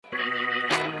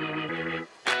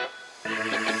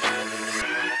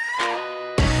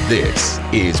This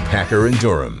is Packer and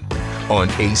Durham on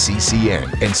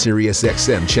ACCN and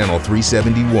SiriusXM Channel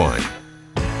 371.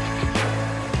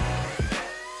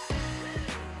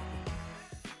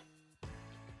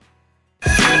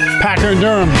 Packer and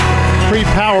Durham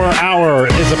pre-power hour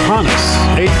is upon us.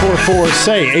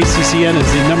 844-SAY-ACCN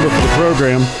is the number for the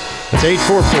program. It's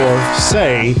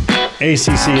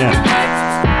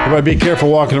 844-SAY-ACCN. Everybody be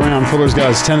careful walking around. Fuller's got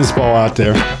his tennis ball out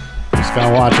there. Just got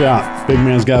to watch out. Big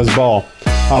man's got his ball.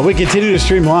 We continue to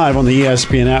stream live on the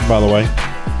ESPN app, by the way.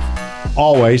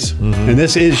 Always. And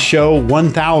this is show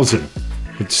 1000.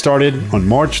 It started on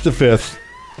March the 5th,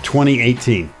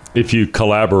 2018. If you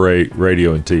collaborate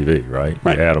radio and TV, right?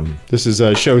 Right. You add them. This is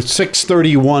show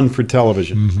 631 for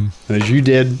television. And as you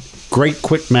did, great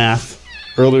quick math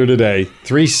earlier today,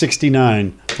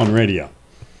 369 on radio.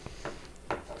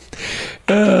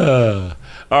 All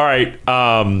right.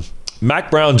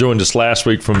 Mack Brown joined us last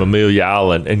week from Amelia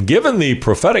Island, and given the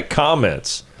prophetic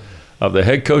comments of the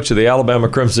head coach of the Alabama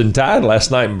Crimson Tide last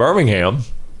night in Birmingham,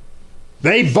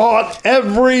 they bought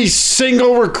every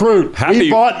single recruit.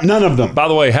 We bought none of them. By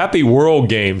the way, happy World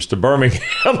Games to Birmingham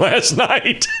last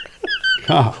night.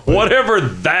 Whatever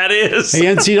that is. Hey,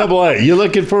 NCAA, you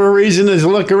looking for a reason to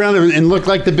look around and look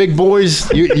like the big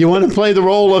boys? You want to play the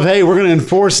role of, hey, we're going to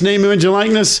enforce name, image, and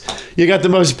likeness? You got the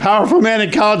most powerful man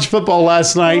in college football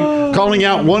last night calling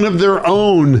out one of their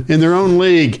own in their own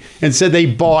league and said they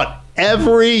bought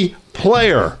every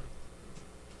player.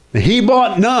 He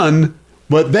bought none,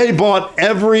 but they bought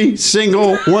every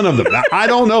single one of them. Now, I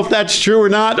don't know if that's true or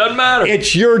not. Doesn't matter.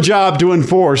 It's your job to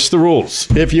enforce the rules.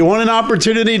 If you want an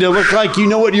opportunity to look like you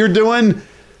know what you're doing,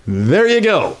 there you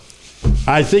go.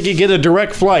 I think you get a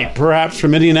direct flight, perhaps,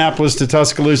 from Indianapolis to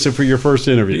Tuscaloosa for your first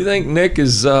interview. Do you think Nick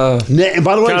is by the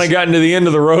way, kind of gotten to the end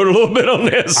of the road a little bit on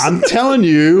this? I'm telling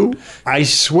you, I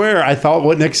swear, I thought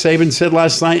what Nick Saban said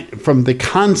last night, from the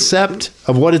concept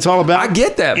of what it's all about. I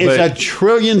get that, it's but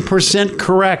 1,000,000,000%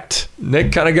 correct.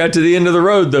 Nick kind of got to the end of the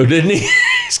road, though, didn't he?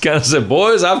 He's kind of said,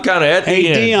 boys, I'm kind of at the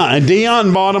end.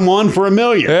 Deion bought him one for $1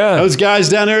 million. Yeah. Those guys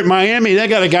down there at Miami, they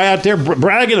got a guy out there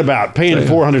bragging about paying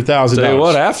 $400,000. Tell you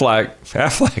what, Aflac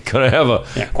gonna have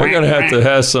we're gonna have to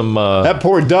have some that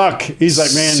poor duck. He's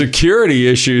like, man, security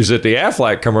issues at the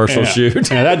Aflac commercial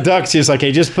shoot. Yeah, that duck's just like,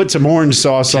 hey, just put some orange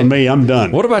sauce on me. I'm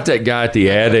done. What about that guy at the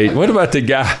ad? What about the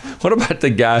guy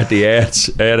at the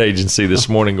ad agency this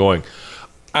morning going?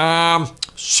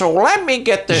 So let me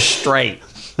get this straight.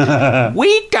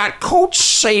 We got Coach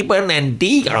Saban and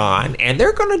Deion, and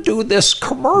they're going to do this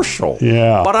commercial.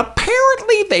 Yeah. But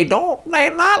apparently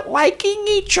they're not liking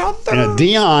each other.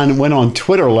 Deion went on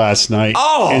Twitter last night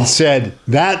and said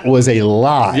that was a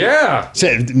lie. Yeah.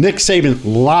 Said Nick Saban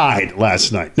lied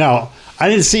last night. Now, I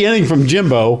didn't see anything from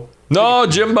Jimbo. No,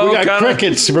 Jimbo. We got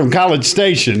crickets from College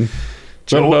Station.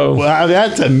 Jimbo. Well,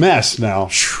 that's a mess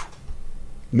now.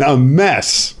 A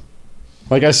mess.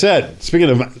 Like I said, speaking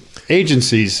of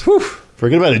agencies,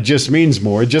 forget about it. Just means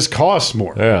more. It just costs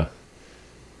more. Yeah.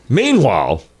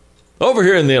 Meanwhile, over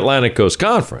here in the Atlantic Coast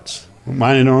Conference,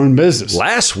 minding our own business.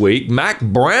 Last week, Mack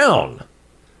Brown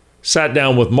sat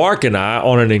down with Mark and I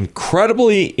on an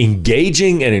incredibly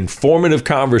engaging and informative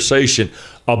conversation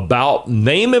about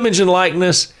name, image, and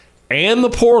likeness and the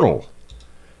portal.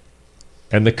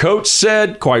 And the coach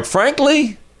said, quite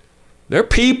frankly, they're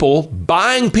people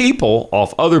buying people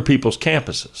off other people's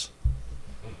campuses.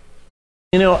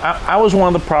 You know, I was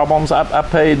one of the problems. I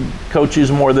paid coaches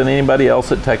more than anybody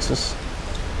else at Texas.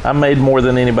 I made more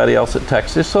than anybody else at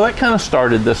Texas. So that kind of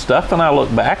started this stuff. And I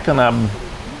look back, and I'm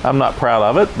not proud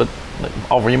of it. But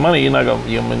offer you money, you're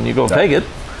gonna take it.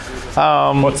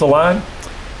 What's the line?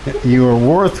 You are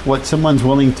worth what someone's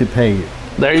willing to pay you.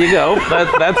 There you go.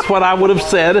 That's what I would have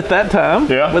said at that time,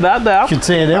 without doubt. You should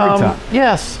say it every time.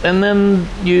 Yes, and then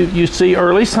you see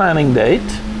early signing date,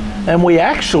 and we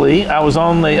actually, I was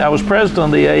president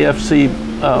of the AFC,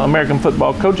 American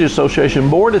Football Coaches Association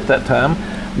board at that time.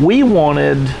 We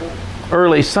wanted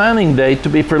early signing date to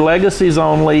be for legacies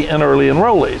only and early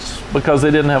enrollees because they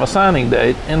didn't have a signing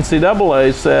date.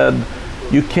 NCAA said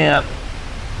you can't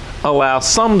allow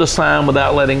some to sign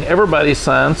without letting everybody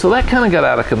sign, so that kind of got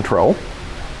out of control.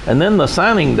 And then the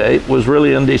signing date was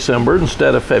really in December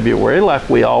instead of February, like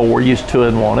we all were used to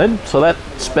and wanted. So that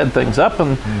sped things up,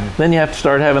 and then you have to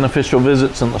start having official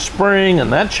visits in the spring,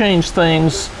 and that changed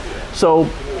things. So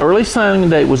early signing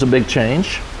date was a big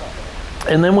change.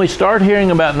 And then we start hearing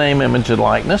about name, image, and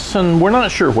likeness, and we're not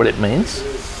sure what it means.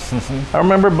 I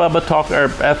remember our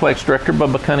athletics director,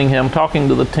 Bubba Cunningham, talking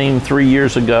to the team 3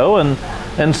 years ago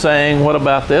and saying, what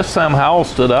about this? Sam Howell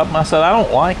stood up, and I said, I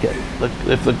don't like it.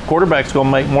 If the quarterback's going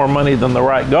to make more money than the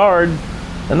right guard,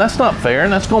 And that's not fair,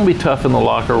 and that's going to be tough in the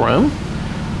locker room.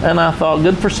 And I thought,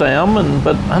 good for Sam,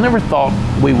 but I never thought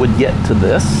we would get to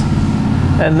this.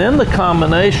 And then the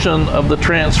combination of the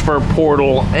transfer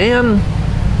portal and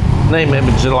name,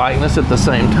 image, and likeness at the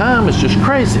same time is just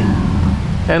crazy.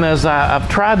 And as I've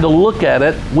tried to look at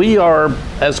it, we are,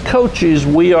 as coaches,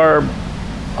 we are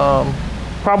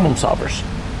problem solvers.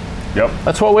 Yep.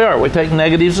 That's what we are. We take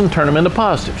negatives and turn them into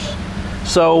positives.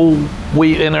 So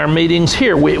we, in our meetings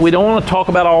here, we don't want to talk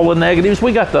about all the negatives.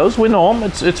 We got those. We know them.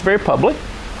 It's very public.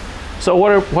 So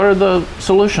what are the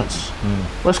solutions?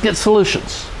 Let's get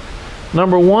solutions.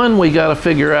 Number one, we got to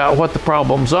figure out what the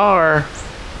problems are,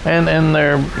 and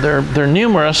they're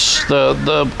numerous.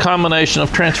 The combination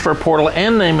of transfer portal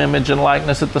and name, image, and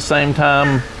likeness at the same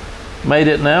time made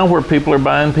it now where people are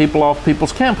buying people off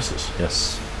people's campuses.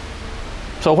 Yes.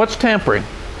 So what's tampering?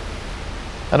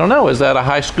 I don't know. Is that a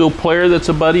high school player that's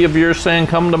a buddy of yours saying,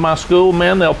 come to my school,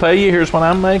 man, they'll pay you, here's what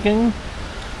I'm making?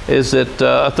 Is it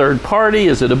a third party?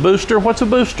 Is it a booster? What's a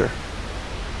booster?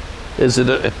 Is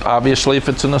it obviously if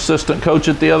it's an assistant coach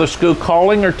at the other school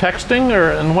calling or texting,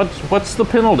 and what's the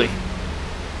penalty?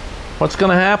 What's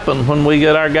going to happen when we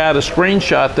get our guy to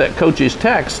screenshot that coach's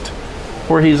text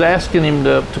where he's asking him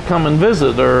to come and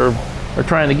visit or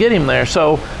trying to get him there?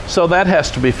 So that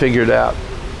has to be figured out.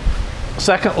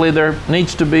 Secondly, there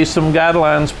needs to be some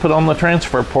guidelines put on the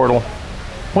transfer portal.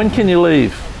 When can you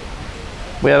leave?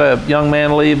 We had a young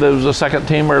man leave that was a second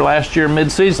teamer last year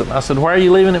mid-season. I said, why are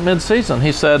you leaving at mid-season?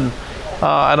 He said,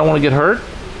 I don't want to get hurt.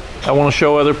 I want to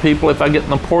show other people if I get in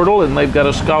the portal and they've got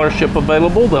a scholarship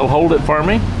available, they'll hold it for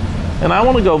me. And I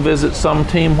want to go visit some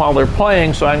team while they're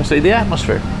playing so I can see the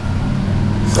atmosphere.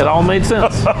 It all made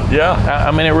sense. Yeah.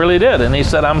 I mean, it really did. And he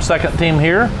said, I'm second team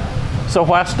here, so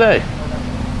why stay?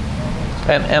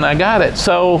 And I got it.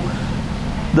 So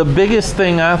the biggest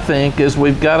thing I think is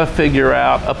we've got to figure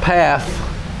out a path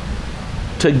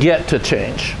to get to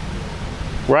change.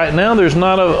 Right now, there's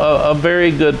not a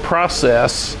very good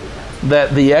process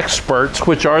that the experts,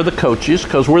 which are the coaches,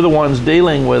 because we're the ones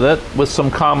dealing with it, with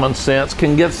some common sense,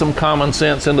 can get some common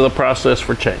sense into the process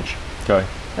for change. Okay.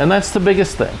 And that's the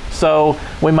biggest thing. So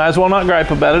we might as well not gripe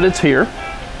about it. It's here.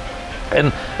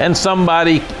 And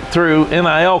somebody through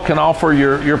NIL can offer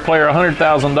your player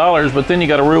 $100,000, but then you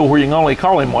got a rule where you can only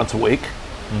call him once a week.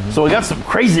 Mm-hmm. So we got some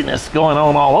craziness going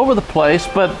on all over the place.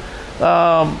 But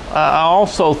I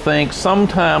also think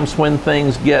sometimes when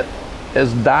things get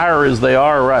as dire as they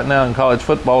are right now in college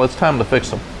football, it's time to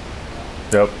fix them.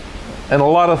 Yep. And a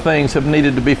lot of things have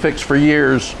needed to be fixed for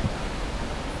years.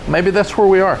 Maybe that's where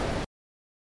we are.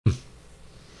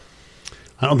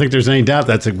 I don't think there's any doubt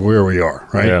that's where we are,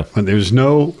 right? Yeah. But there's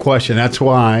no question. That's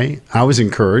why I was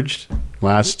encouraged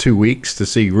last 2 weeks to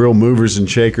see real movers and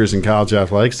shakers in college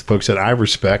athletics, the folks that I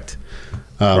respect,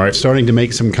 starting to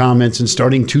make some comments and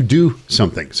starting to do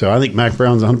something. So I think Mack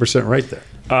Brown's 100% right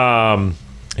there.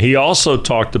 He also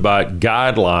talked about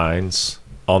guidelines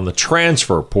on the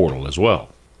transfer portal as well.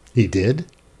 He did?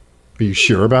 Are you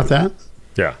sure about that?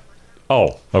 Yeah.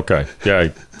 Oh, okay. Yeah.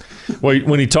 Well,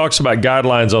 when he talks about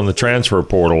guidelines on the transfer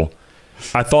portal,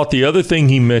 I thought the other thing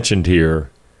he mentioned here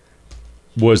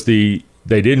was they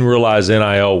didn't realize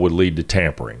NIL would lead to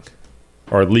tampering,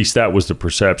 or at least that was the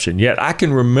perception. Yet I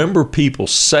can remember people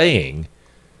saying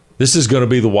this is going to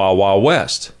be the Wild Wild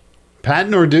West. Pat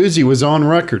Narduzzi was on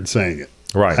record saying it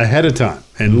ahead of time.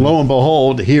 And lo and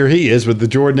behold, here he is with the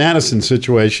Jordan Addison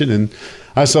situation. And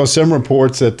I saw some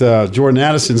reports that Jordan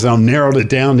Addison's now narrowed it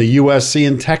down to USC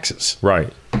and Texas.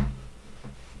 Right.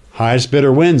 Highest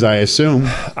bidder wins, I assume.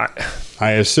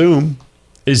 I assume.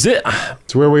 Is it?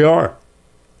 It's where we are.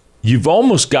 You've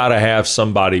almost got to have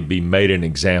somebody be made an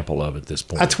example of at this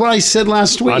point. That's what I said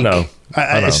last week. I know.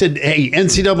 I said, hey,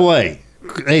 NCAA,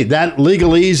 hey, that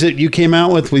legalese that you came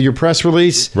out with your press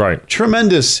release, right?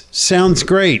 Tremendous. Sounds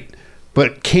great.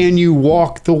 But can you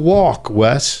walk the walk,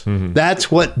 Wes? Mm-hmm. That's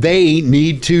what they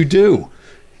need to do.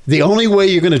 The only way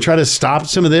you're going to try to stop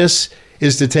some of this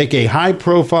is to take a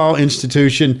high-profile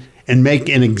institution and make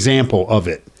an example of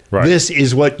it. Right. This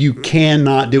is what you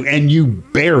cannot do, and you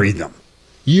bury them.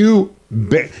 You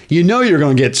know you're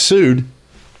going to get sued.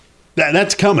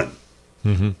 That's coming.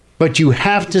 Mm-hmm. But you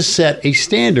have to set a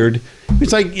standard.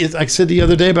 It's like I said the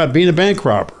other day about being a bank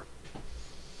robber.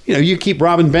 You know, you keep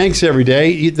robbing banks every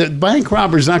day. The bank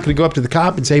robber is not going to go up to the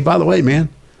cop and say, by the way, man,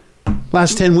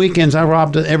 last 10 weekends I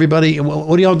robbed everybody.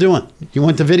 What are y'all doing? You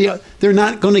want the video? They're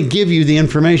not going to give you the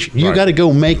information. You got to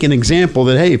go make an example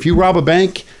that, hey, if you rob a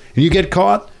bank and you get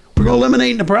caught, we're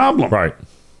eliminating the problem. Right.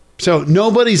 So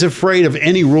nobody's afraid of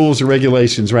any rules or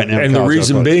regulations right now. And the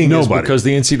reason being is because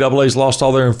the NCAA's lost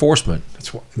all their enforcement.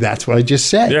 That's what I just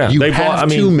said. Yeah, you have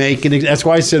to make it. That's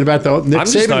why I said about the Nick Saban I'm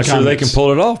just not sure they can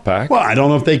pull it off, Pac. Well, I don't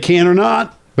know if they can or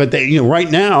not, but they, right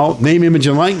now, name, image,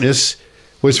 and likeness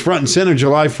was front and center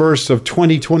July 1st of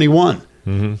 2021.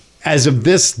 Mm-hmm. As of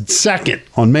this second,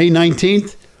 on May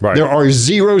 19th, there are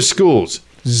zero schools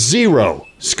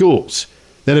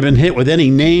that have been hit with any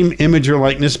name, image, or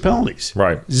likeness penalties.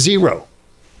 Right. Zero.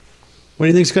 What do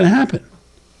you think is going to happen?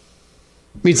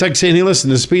 I mean, it's like saying, hey,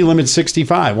 listen, the speed limit's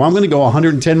 65. Well, I'm going to go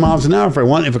 110 miles an hour if I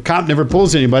want. If a cop never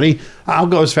pulls anybody, I'll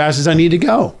go as fast as I need to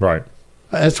go. Right.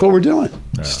 That's what we're doing.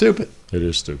 Yeah. Stupid. It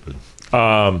is stupid.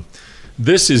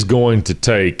 This is going to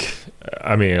take,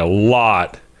 a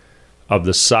lot of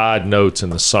the side notes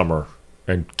in the summer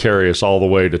and carry us all the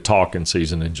way to talking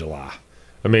season in July.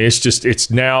 I mean, it's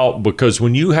now, because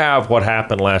when you have what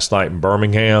happened last night in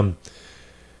Birmingham,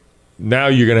 now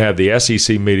you're going to have the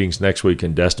SEC meetings next week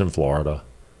in Destin, Florida.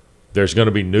 There's going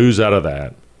to be news out of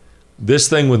that. This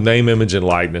thing with name, image, and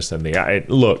likeness, and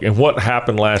and what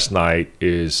happened last night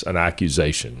is an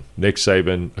accusation. Nick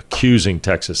Saban accusing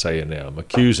Texas A&M,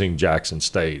 accusing Jackson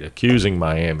State, accusing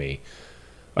Miami.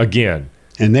 Again.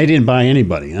 And they didn't buy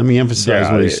anybody. Let me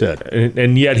emphasize what he said.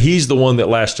 And yet he's the one that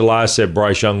last July said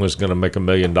Bryce Young was going to make $1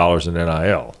 million in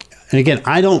NIL. And again,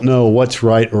 I don't know what's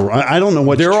right or I don't know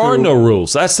what's true. There are no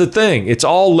rules. That's the thing. It's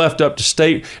all left up to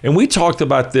state. And we talked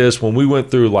about this when we went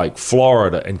through like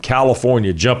Florida and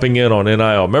California jumping in on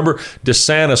NIL. Remember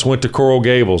DeSantis went to Coral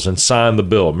Gables and signed the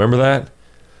bill. Remember that?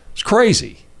 It's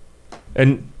crazy.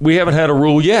 And we haven't had a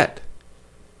rule yet.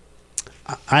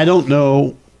 I don't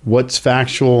know what's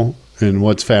factual and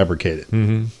what's fabricated.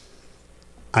 Mm-hmm.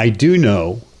 I do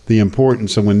know the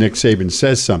importance of when Nick Saban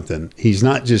says something, he's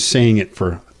not just saying it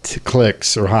for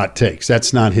clicks or hot takes.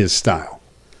 That's not his style.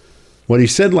 What he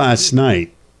said last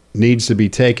night needs to be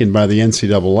taken by the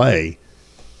NCAA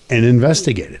and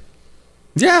investigated.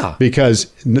 Yeah.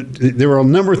 Because there were a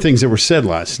number of things that were said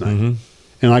last night. Mm-hmm.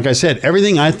 And like I said,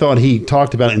 everything I thought he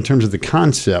talked about in terms of the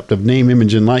concept of name,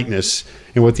 image, and likeness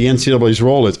and what the NCAA's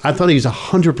role is, I thought he was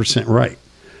 100% right.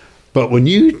 But when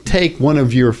you take one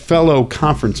of your fellow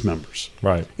conference members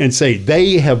and say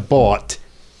they have bought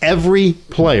every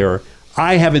player,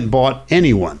 I haven't bought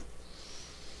anyone,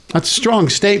 that's a strong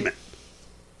statement.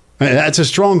 That's a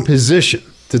strong position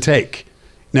to take.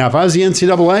 Now, if I was the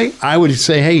NCAA, I would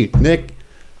say, hey, Nick,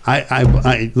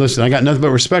 I listen, I got nothing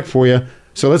but respect for you,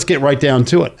 so let's get right down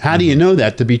to it. How do you know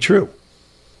that to be true?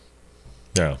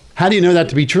 Yeah. How do you know that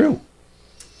to be true?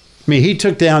 I mean, he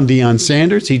took down Deion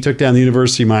Sanders. He took down the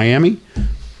University of Miami.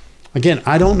 Again,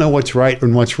 I don't know what's right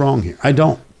and what's wrong here. I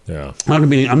don't. Yeah. I'm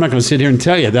not going to sit here and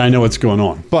tell you that I know what's going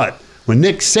on. But when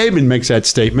Nick Saban makes that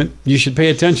statement, you should pay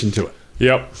attention to it.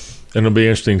 Yep. And it'll be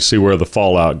interesting to see where the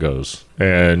fallout goes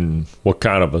and what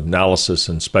kind of analysis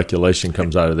and speculation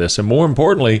comes out of this. And more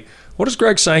importantly, what does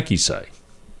Greg Sankey say?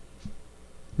 I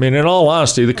mean, in all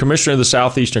honesty, the commissioner of the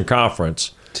Southeastern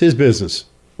Conference. It's his business.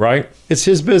 Right? It's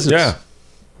his business. Yeah.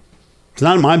 It's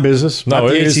not my business. No, not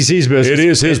the ACC's business. It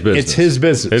is his business. It's his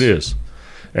business. It is.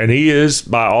 And he is,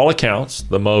 by all accounts,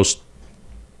 the most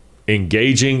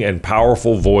engaging and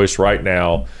powerful voice right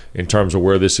now in terms of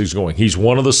where this is going. He's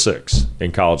one of the 6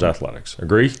 in college athletics.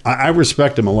 Agree? I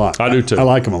respect him a lot. I do too. I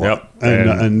like him a lot. Yep.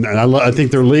 And I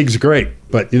think their league's great.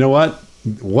 But you know what?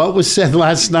 What was said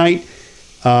last night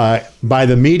by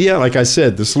the media, like I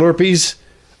said, the Slurpees,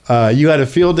 you had a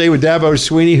field day with Dabo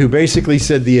Swinney, who basically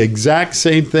said the exact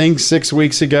same thing 6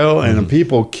 weeks ago, and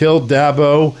people killed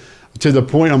Dabo to the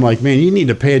point I'm like, man, you need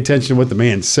to pay attention to what the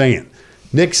man's saying.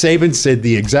 Nick Saban said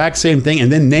the exact same thing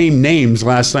and then named names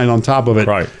last night on top of it.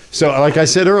 Right. So like I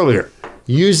said earlier,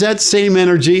 use that same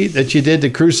energy that you did to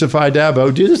crucify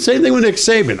Dabo. Do the same thing with Nick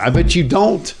Saban. I bet you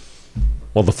don't.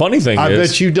 Well, the funny thing is... I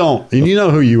bet you don't. And you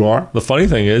know who you are. The funny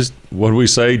thing is, what do we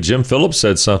say? Jim Phillips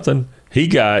said something. He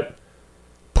got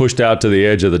pushed out to the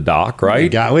edge of the dock, right?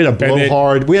 We had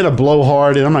a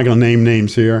blowhard, and I'm not going to name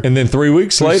names here. And then 3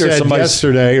 weeks later, somebody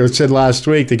said last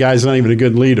week, the guy's not even a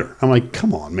good leader. I'm like,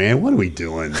 come on, man, what are we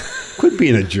doing? Quit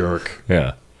being a jerk.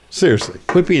 Yeah. Seriously,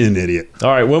 quit being an idiot. All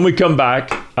right, when we come back,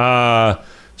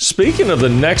 speaking of the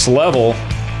next level,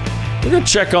 we're going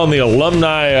to check on the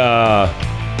alumni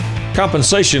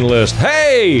compensation list.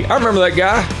 Hey, I remember that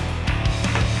guy.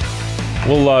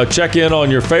 We'll check in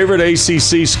on your favorite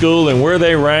ACC school and where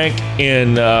they rank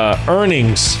in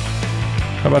earnings.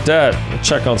 How about that? We'll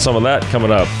check on some of that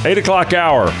coming up. 8 o'clock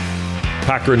hour,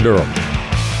 Packer and Durham.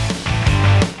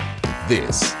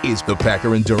 This is the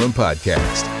Packer and Durham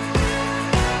Podcast.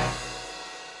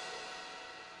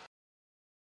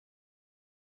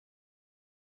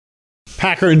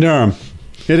 Packer and Durham.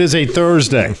 It is a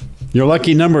Thursday. Your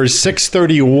lucky number is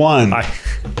 631.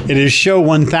 It is show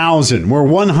 1000. We're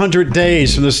 100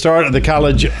 days from the start of the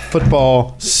college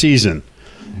football season.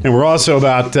 And we're also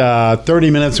about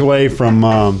 30 minutes away from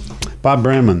Bob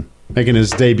Bramman making his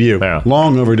debut. Yeah.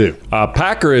 Long overdue.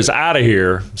 Packer is out of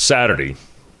here Saturday.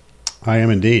 I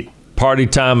am indeed. Party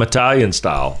time Italian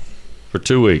style for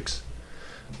 2 weeks.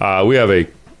 We have a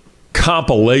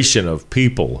compilation of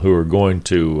people who are going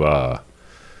to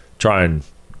try and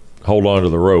hold on to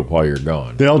the rope while you're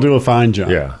gone. They'll do a fine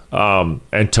job. Yeah.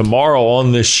 And tomorrow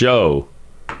on this show,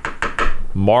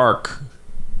 Mark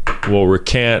will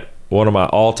recant one of my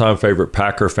all-time favorite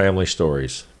Packer family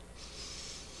stories.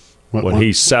 When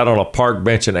he sat on a park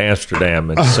bench in Amsterdam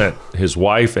and sent his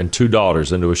wife and 2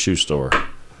 daughters into a shoe store.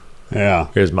 Yeah.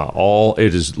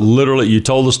 It is literally, you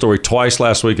told the story twice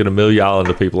last week at Amelia Island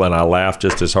to people, and I laughed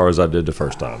just as hard as I did the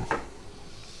first time.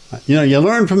 You know, you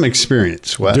learn from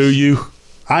experience, Wes. Do you?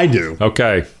 I do.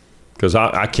 Okay. Because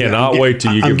I cannot wait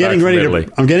till you get back from Italy.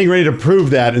 I'm getting ready to prove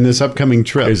that in this upcoming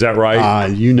trip. Is that right?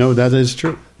 You know that is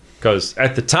true. Because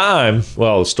at the time,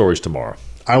 well, the story's tomorrow.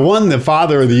 I won the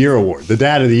Father of the Year award, the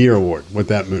Dad of the Year award with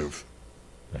that move.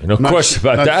 No question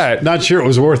about that. Not sure it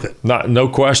was worth it. No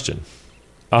question.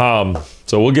 So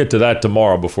we'll get to that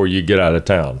tomorrow before you get out of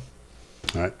town.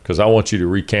 All right. Because I want you to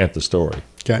recant the story.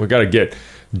 Okay. We got to get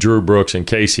Drew Brooks and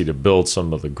Casey to build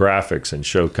some of the graphics and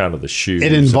show kind of the shoes.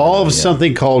 It involves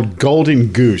something called Golden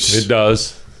Goose. It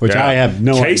does. Which I have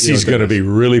no idea. Casey's going to be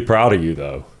really proud of you,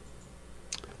 though.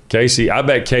 Casey, I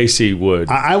bet Casey would.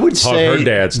 I would say her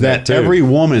dad's that too. every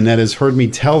woman that has heard me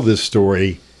tell this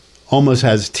story almost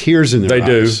has tears in their They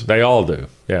do. eyes. They all do.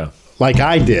 Yeah. Like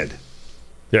I did.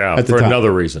 Yeah, At the for time.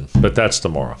 another reason, but that's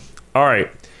tomorrow. All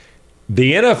right.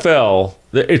 The NFL,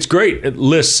 it's great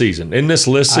list season. In this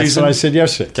list That's season, what I said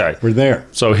yesterday. Okay. We're there.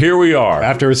 So here we are.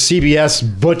 After CBS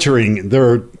butchering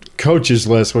their coaches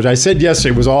list, which I said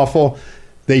yesterday was awful,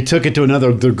 they took it to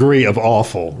another degree of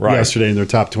awful yesterday in their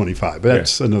top 25. But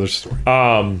that's another story.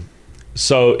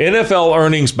 So NFL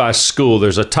earnings by school,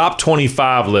 there's a top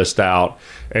 25 list out,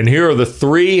 and here are the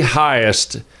 3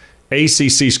 highest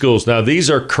ACC schools. Now, these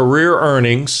are career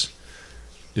earnings.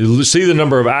 You see the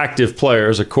number of active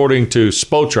players according to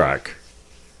Spotrac,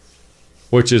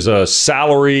 which is a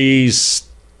salaries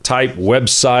type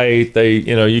website.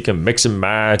 You can mix and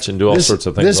match and do all sorts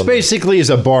of things. This basically is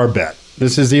a bar bet.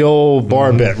 This is the old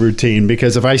bar bet routine,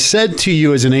 because if I said to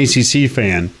you as an ACC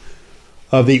fan,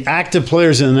 of the active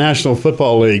players in the National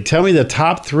Football League, tell me the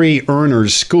top 3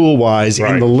 earners school-wise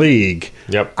in the league.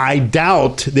 Yep. I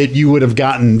doubt that you would have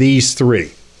gotten these 3.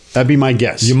 That'd be my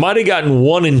guess. You might have gotten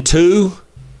 1 and 2.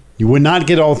 You would not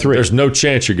get all 3. There's no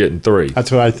chance you're getting 3.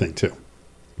 That's what I think, too.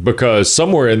 Because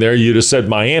somewhere in there you'd have said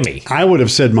Miami. I would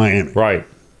have said Miami. Right.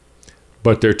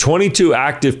 But there are 22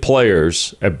 active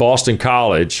players at Boston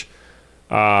College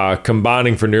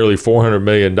combining for nearly $400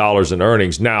 million in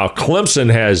earnings. Now,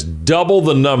 Clemson has double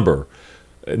the number.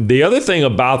 The other thing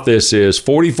about this is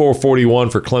 44-41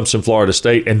 for Clemson, Florida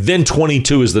State, and then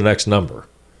 22 is the next number.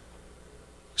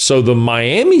 So the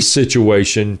Miami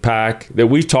situation, Pac, that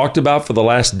we've talked about for the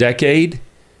last decade,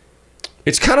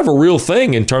 it's kind of a real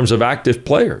thing in terms of active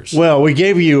players. Well, we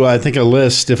gave you, I think, a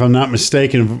list, if I'm not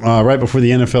mistaken, right before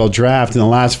the NFL draft. In the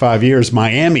last 5 years,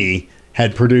 Miami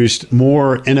had produced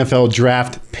more NFL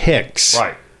draft picks.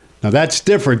 Right. Now, that's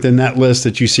different than that list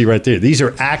that you see right there. These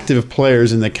are active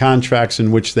players in the contracts in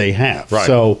which they have. Right.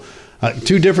 So,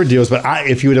 2 different deals. But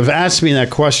if you would have asked me that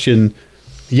question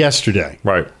yesterday,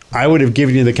 Right. I would have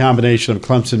given you the combination of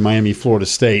Clemson, Miami, Florida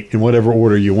State in whatever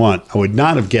order you want. I would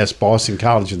not have guessed Boston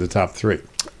College in the top 3.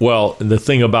 Well, the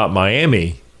thing about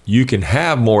Miami, you can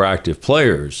have more active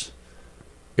players.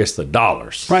 It's the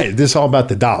dollars. Right. This is all about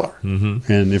the dollar. Mm-hmm.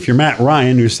 And if you're Matt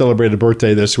Ryan, who celebrated a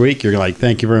birthday this week, you're like,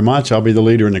 thank you very much. I'll be the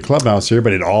leader in the clubhouse here,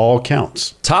 but it all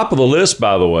counts. Top of the list,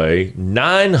 by the way,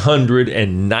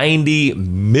 $990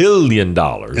 million.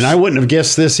 And I wouldn't have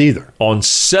guessed this either. On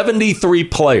 73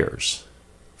 players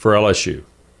for LSU.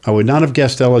 I would not have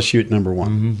guessed LSU at number 1.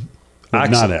 Mm-hmm.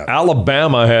 Would not have.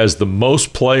 Alabama has the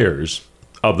most players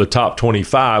of the top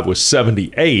 25 with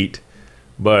 78,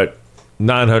 but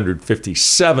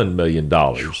 $957 million.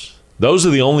 Those are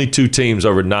the only 2 teams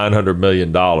over $900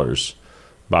 million,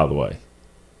 by the way.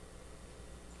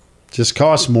 Just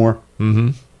costs more. Mm-hmm.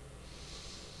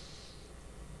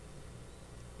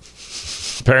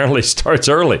 Apparently starts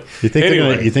early. You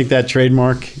think you think that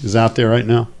trademark is out there right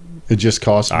now? It just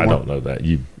costs more? I don't know that.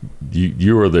 You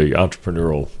are the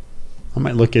entrepreneurial I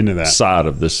might look into that. side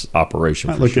of this operation.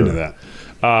 I might for look sure. into that.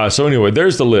 So anyway,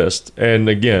 there's the list. And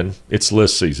again, it's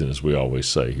list season, as we always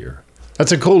say here.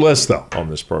 That's a cool list, though.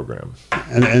 on this program.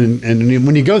 And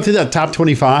when you go through that top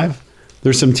 25,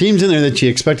 there's some teams in there that you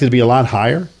expected to be a lot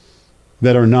higher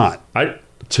that are not.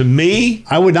 To me,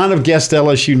 I would not have guessed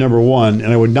LSU number one,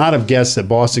 and I would not have guessed that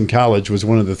Boston College was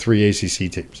one of the 3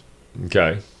 ACC teams.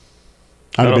 okay,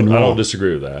 I'd have been I wrong. don't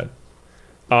disagree with that.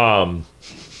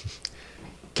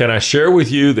 Can I share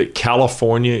with you that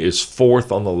California is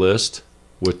 4th on the list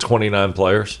with 29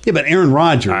 players? Yeah, but Aaron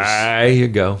Rodgers. There you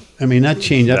go. I mean, that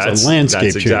changed. That's a landscape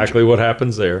That's change. exactly what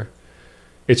happens there.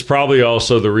 It's probably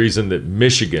also the reason that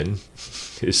Michigan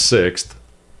is 6th.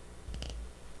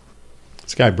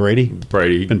 This guy Brady,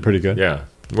 Brady. been pretty good. Yeah.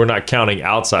 We're not counting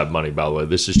outside money, by the way.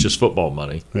 This is just football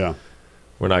money. Yeah.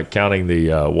 We're not counting the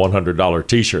 $100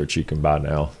 T-shirts you can buy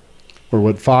now. Or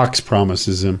what Fox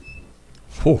promises him.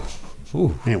 Ooh.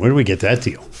 Man, where do we get that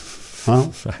deal? Huh?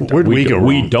 Where do we go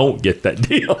We wrong? don't get that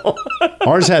deal.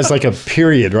 Ours has like a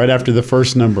period right after the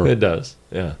first number. It does.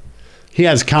 Yeah. He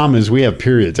has commas. We have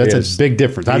periods. That's Yes. a big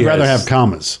difference. I'd He rather has- have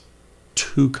commas.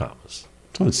 2 commas.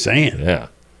 That's what I'm saying. Yeah.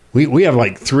 We have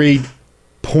like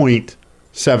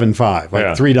 3.75, like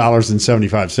Yeah.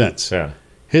 $3.75. Yeah.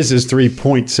 His is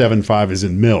 3.75 is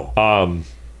in mil.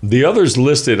 The others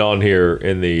listed on here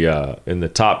in the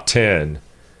top 10,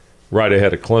 right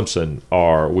ahead of Clemson,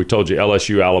 are, we told you,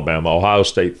 LSU, Alabama, Ohio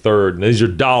State 3rd. And these are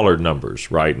dollar numbers,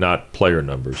 right? Not player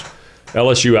numbers.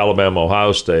 LSU, Alabama,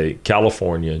 Ohio State,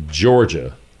 California,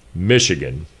 Georgia,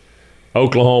 Michigan,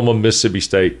 Oklahoma, Mississippi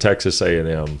State, Texas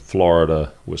A&M,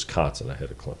 Florida, Wisconsin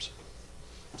ahead of Clemson.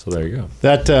 So there you go.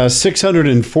 That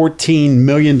 $614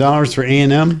 million for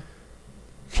A&M?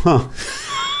 Huh.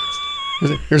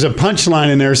 There's a punchline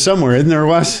in there somewhere, isn't there,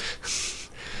 Wes?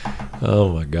 Oh,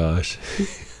 my gosh.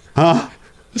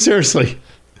 Seriously.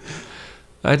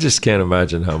 I just can't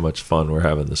imagine how much fun we're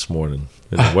having this morning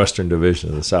in the Western Division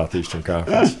of the Southeastern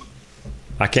Conference.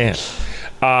 I can't.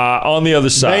 On the other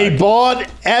side, They bought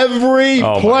every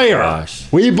Oh, my player. gosh.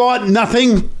 We bought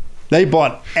nothing. They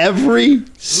bought every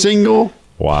single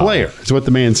Wow. player. That's what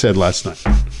the man said last night.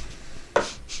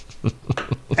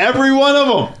 Every one of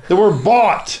them that were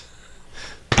bought.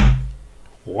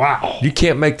 Wow. you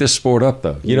can't make this sport up,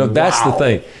 though. You know, that's the Wow.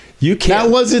 thing. You can't.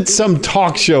 That wasn't some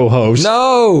talk show host.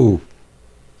 No.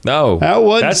 That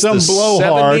wasn't some the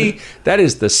blowhard. That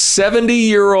is the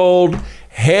 70-year-old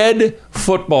head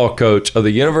football coach of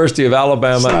the University of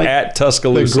Alabama It's like at The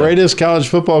Tuscaloosa. greatest college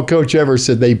football coach ever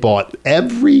said they bought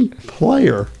every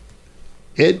player.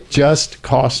 It just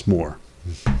costs more.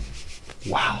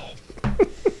 Wow.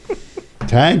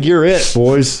 Tag, you're it,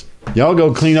 boys. Y'all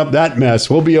go clean up that mess.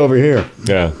 We'll be over here.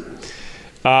 Yeah.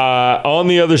 On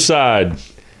the other side,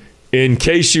 in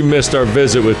case you missed our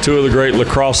visit with 2 of the great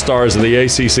lacrosse stars of the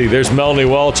ACC, there's Melanie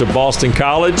Welch of Boston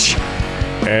College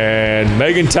and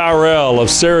Megan Tyrell of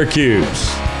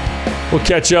Syracuse. We'll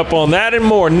catch up on that and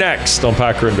more next on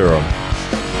Packer and Durham.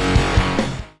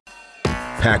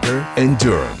 Packer and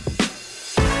Durham.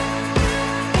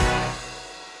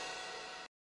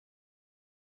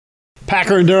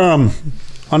 Packer and Durham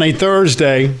on a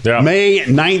Thursday, Yeah. May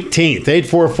 19th.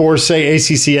 844-SAY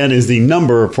ACCN is the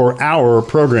number for our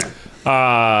program.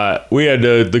 We had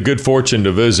the good fortune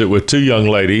to visit with 2 young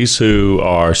ladies who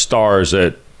are stars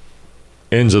at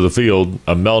ends of the field.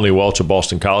 Melanie Welch of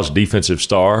Boston College, defensive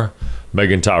star.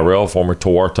 Megan Tyrell, former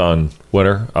Tewaaraton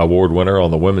award winner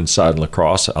on the women's side in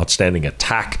lacrosse. Outstanding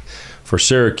attack for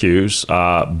Syracuse.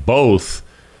 Both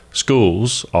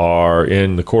schools are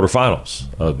in the quarterfinals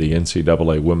of the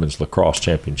NCAA Women's Lacrosse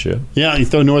Championship. Yeah, you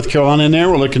throw North Carolina in there.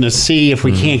 We're looking to see if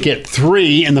we can't get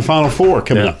 3 in the Final Four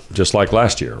coming up. Just like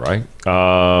last year, right?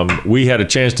 We had a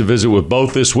chance to visit with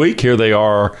both this week. Here they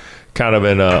are kind of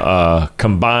in a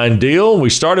combined deal. We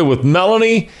started with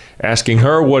Melanie, asking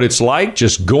her what it's like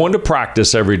just going to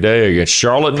practice every day against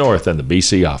Charlotte North and the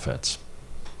BC offense.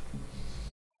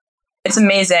 It's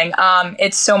amazing.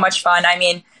 It's so much fun. I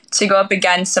mean, to go up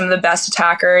against some of the best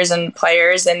attackers and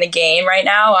players in the game right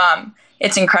now,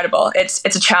 it's incredible. It's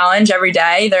a challenge every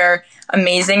day. They're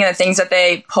amazing, and the things that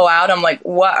they pull out, I'm like,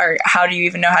 what? Or how do you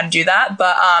even know how to do that?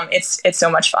 But it's so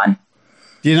much fun.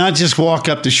 Do you not just walk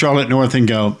up to Charlotte North and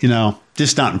go,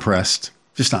 just not impressed?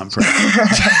 Just not impressed.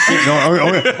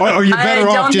 or you're better I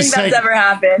off don't just think saying, that's ever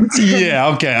happened. yeah,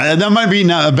 okay. That might be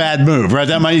not a bad move, right?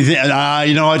 That might,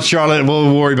 you know what, Charlotte,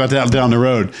 we'll worry about that down the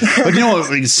road. But you know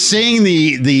what, seeing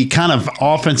the kind of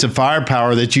offensive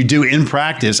firepower that you do in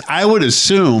practice, I would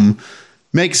assume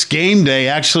makes game day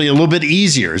actually a little bit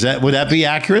easier. Would that be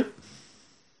accurate?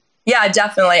 Yeah,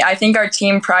 definitely. I think our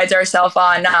team prides ourselves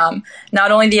on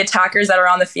not only the attackers that are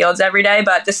on the fields every day,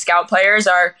 but the scout players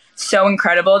are so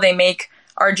incredible. They make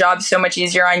our job so much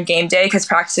easier on game day because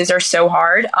practices are so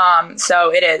hard.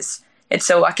 So it's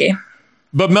so lucky.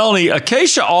 But Melanie,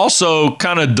 Acacia also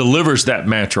kind of delivers that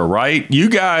mantra, right? You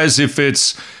guys, if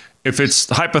it's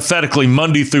hypothetically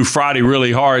Monday through Friday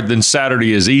really hard, then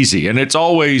Saturday is easy. And it's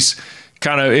always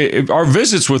kind of, our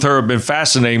visits with her have been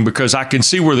fascinating because I can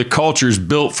see where the culture is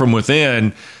built from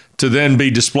within to then be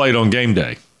displayed on game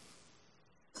day.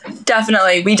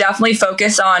 Definitely. We definitely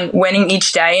focus on winning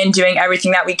each day and doing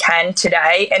everything that we can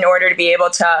today in order to be able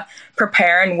to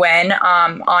prepare and win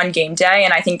on game day.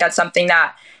 And I think that's something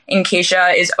that Acacia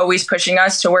is always pushing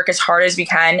us to work as hard as we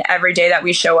can every day that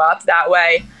we show up. That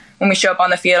way, when we show up on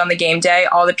the field on the game day,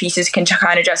 all the pieces can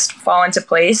kind of just fall into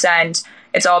place, and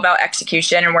it's all about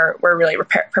execution, and we're really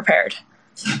prepared.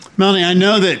 Melanie, I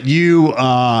know that you,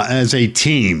 as a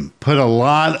team, put a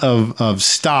lot of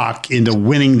stock into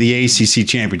winning the ACC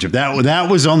championship. That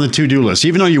was on the to-do list.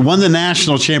 Even though you won the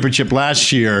national championship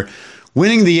last year,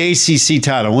 winning the ACC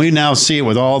title, we now see it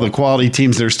with all the quality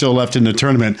teams that are still left in the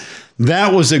tournament.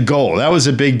 That was a goal. That was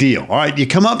a big deal. All right, you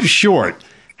come up short.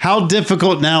 How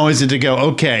difficult now is it to go,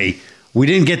 okay, we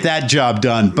didn't get that job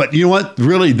done, but you know what?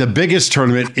 Really, the biggest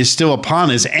tournament is still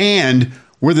upon us, and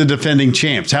we're the defending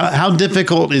champs. How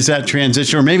difficult is that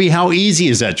transition, or maybe how easy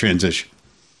is that transition?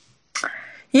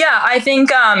 Yeah, I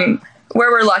think where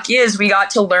we're lucky is we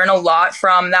got to learn a lot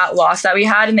from that loss that we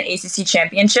had in the ACC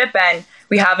championship, and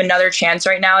we have another chance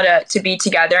right now to be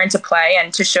together and to play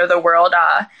and to show the world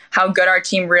how good our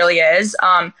team really is.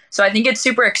 So I think it's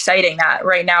super exciting that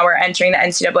right now we're entering the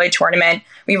NCAA tournament.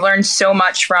 We've learned so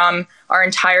much from our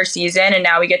entire season, and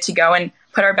now we get to go and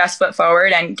put our best foot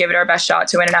forward and give it our best shot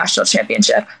to win a national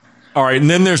championship. All right, and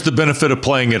then there's the benefit of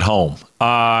playing at home,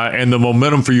 and the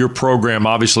momentum for your program,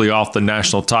 obviously off the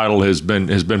national title, has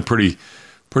been pretty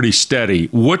steady.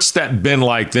 What's that been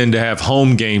like then to have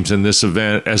home games in this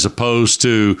event as opposed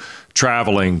to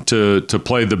traveling to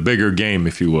play the bigger game,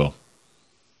 if you will?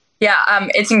 Yeah,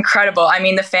 it's incredible. I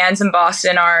mean, the fans in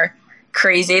Boston are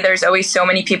crazy. There's always so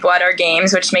many people at our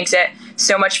games, which makes it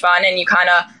so much fun. And you kind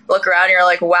of look around and you're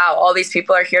like, wow, all these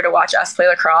people are here to watch us play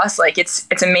lacrosse. Like it's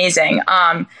amazing.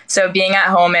 So being at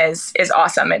home is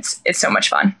awesome. It's so much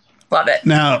fun. Love it.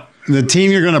 Now, the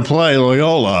team you're going to play,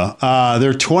 Loyola,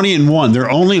 they're 20-1.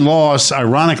 Their only loss,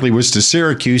 ironically, was to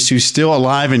Syracuse, who's still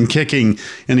alive and kicking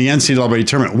in the NCAA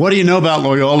tournament. What do you know about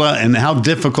Loyola, and how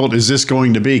difficult is this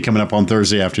going to be coming up on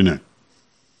Thursday afternoon?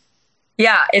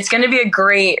 Yeah, it's going to be a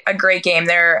great game.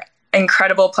 They're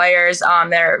incredible players.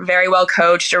 They're very well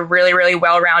coached, a really, really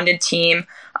well-rounded team.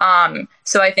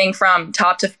 So I think from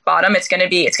top to bottom, it's going to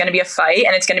be a fight,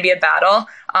 and it's going to be a battle.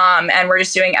 And we're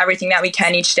just doing everything that we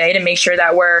can each day to make sure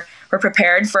that we're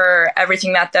prepared for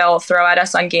everything that they'll throw at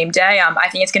us on game day. I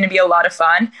think it's going to be a lot of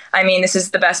fun. I mean, this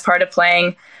is the best part of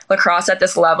playing lacrosse at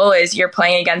this level is you're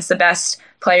playing against the best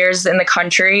players in the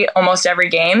country almost every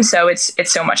game. So it's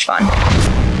so much fun.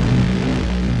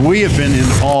 We have been in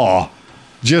awe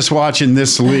just watching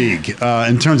this league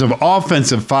in terms of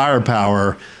offensive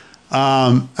firepower.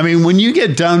 I mean, when you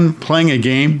get done playing a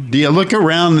game, do you look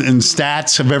around in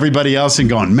stats of everybody else and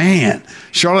going, man,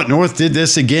 Charlotte North did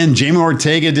this again. Jamie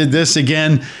Ortega did this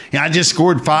again. I just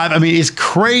scored 5. I mean, it's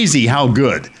crazy how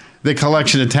good the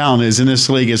collection of talent is in this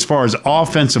league as far as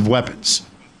offensive weapons.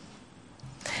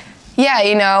 Yeah,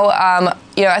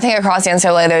 I think across the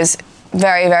NCAA, there's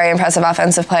very, very impressive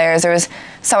offensive players. There was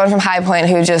someone from High Point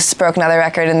who just broke another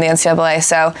record in the NCAA.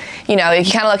 So, you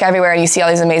kind of look everywhere and you see all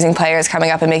these amazing players coming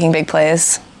up and making big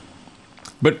plays.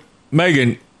 But,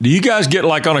 Megan, do you guys get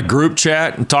like on a group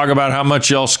chat and talk about how much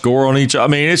y'all score on each? I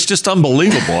mean, it's just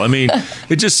unbelievable. I mean,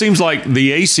 it just seems like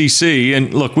the ACC,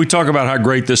 and look, we talk about how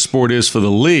great this sport is for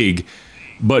the league,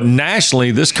 but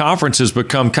nationally, this conference has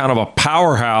become kind of a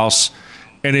powerhouse,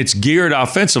 and it's geared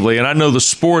offensively. And I know the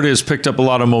sport has picked up a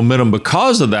lot of momentum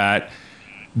because of that.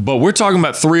 But we're talking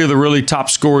about 3 of the really top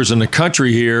scorers in the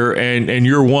country here, and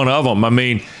you're one of them. I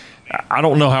mean, I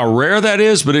don't know how rare that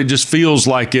is, but it just feels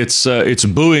like it's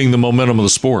buoying the momentum of the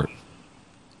sport.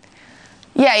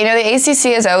 Yeah, the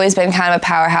ACC has always been kind of a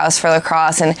powerhouse for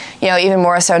lacrosse, and, even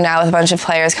more so now with a bunch of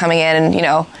players coming in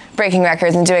and, breaking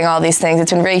records and doing all these things.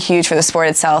 It's been really huge for the sport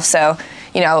itself. So,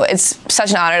 it's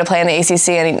such an honor to play in the ACC,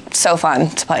 and it's so fun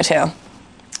to play too.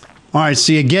 All right,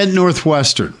 so you get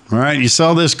Northwestern, all right? You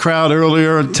saw this crowd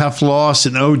earlier, tough loss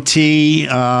in OT.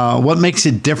 What makes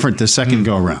it different the second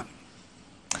go-around?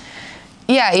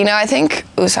 Yeah, I think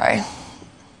 – sorry.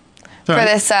 For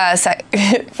this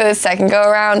second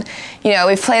go-around,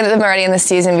 we've played them already in the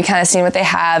season. We've kind of seen what they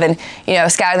have and,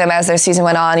 scouting them as their season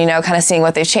went on, kind of seeing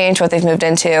what they've changed, what they've moved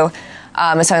into is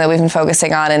something that we've been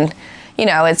focusing on. And,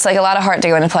 it's like a lot of heart to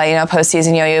go into play,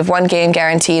 postseason. You have one game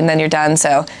guaranteed and then you're done.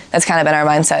 So that's kind of been our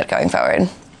mindset going forward.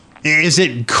 Is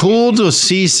it cool to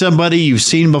see somebody you've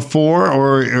seen before?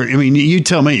 Or I mean, you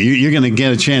tell me, you're going to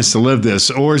get a chance to live this.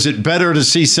 Or is it better to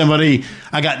see somebody,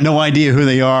 I got no idea who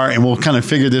they are, and we'll kind of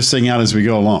figure this thing out as we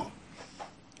go along?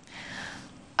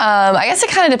 I guess it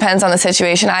kind of depends on the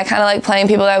situation. I kind of like playing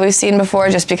people that we've seen before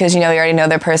just because, we already know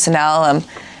their personnel. And,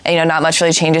 not much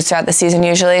really changes throughout the season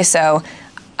usually. So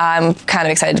I'm kind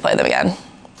of excited to play them again.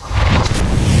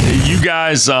 You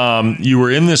guys, you were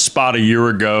in this spot a year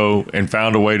ago and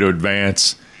found a way to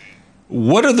advance.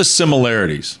 What are the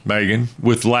similarities, Megan,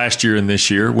 with last year and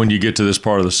this year when you get to this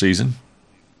part of the season?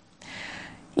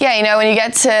 Yeah, when you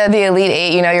get to the Elite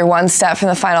Eight, you're one step from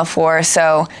the Final Four.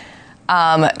 So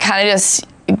kind of just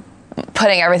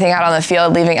putting everything out on the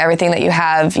field, leaving everything that you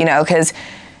have, because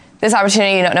this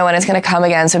opportunity, you don't know when it's going to come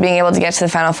again. So being able to get to the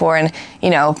Final Four and,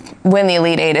 win the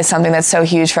Elite Eight is something that's so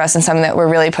huge for us and something that we're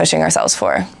really pushing ourselves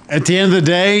for. At the end of the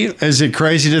day, is it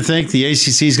crazy to think the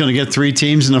ACC is going to get 3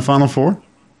 teams in the Final Four?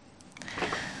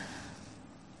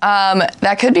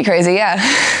 That could be crazy, yeah.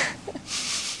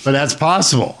 But that's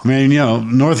possible. I mean,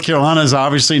 North Carolina is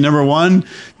obviously number 1.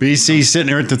 BC sitting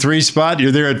there at the 3 spot.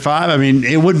 You're there at 5. I mean,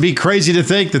 it wouldn't be crazy to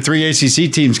think the 3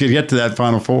 ACC teams could get to that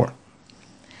Final Four.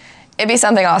 It'd be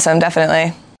something awesome,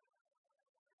 definitely.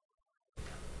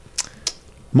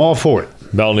 I'm all for it.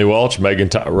 Melanie Welch, Megan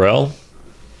Tyrell.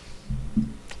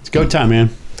 It's go time, man.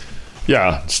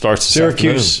 Yeah, it starts this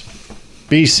Syracuse,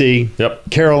 BC, Yep.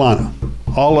 Carolina.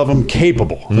 All of them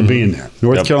capable of being there.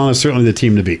 North Carolina is certainly the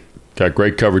team to beat. Got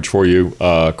great coverage for you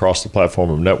across the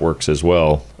platform of networks as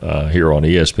well here on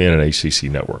ESPN and ACC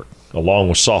Network, along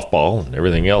with softball and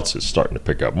everything else is starting to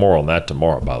pick up. More on that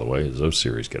tomorrow, by the way, as those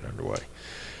series get underway.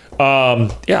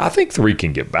 I think 3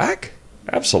 can get back.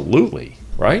 Absolutely,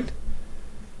 right?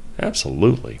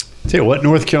 Absolutely. Tell you what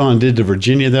North Carolina did to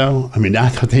Virginia, though. I mean, I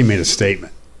thought they made a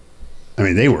statement. I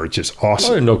mean, they were just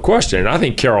awesome. Oh, no question. And I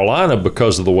think Carolina,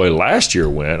 because of the way last year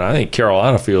went, I think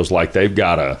Carolina feels like they've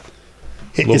got a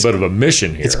little bit of a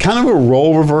mission here. It's kind of a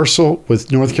role reversal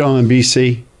with North Carolina and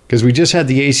BC because we just had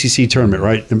the ACC tournament,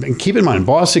 right? And keep in mind,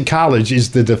 Boston College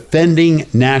is the defending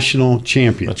national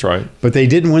champion. That's right. But they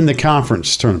didn't win the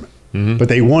conference tournament. But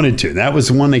they wanted to. That was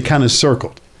the one they kind of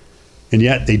circled. And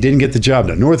yet they didn't get the job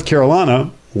done. North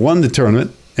Carolina won the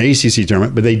tournament, ACC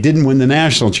tournament, but they didn't win the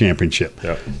national championship.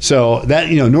 Yep. So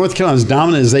that, North Carolina, as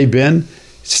dominant as they've been,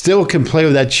 still can play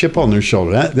with that chip on their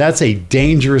shoulder. That's a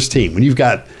dangerous team. When you've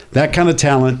got that kind of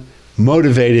talent,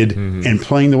 motivated, and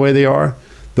playing the way they are,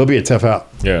 they'll be a tough out.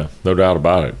 Yeah, no doubt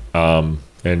about it.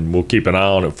 And we'll keep an eye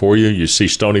on it for you. You see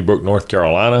Stony Brook, North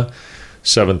Carolina,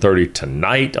 7:30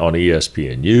 tonight on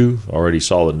ESPNU. Already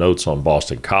saw the notes on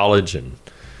Boston College and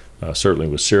certainly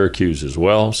with Syracuse as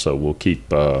well. So we'll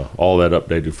keep all that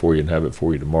updated for you and have it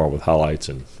for you tomorrow with highlights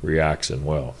and reacts and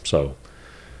well. So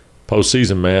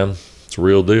postseason, man, it's a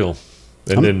real deal.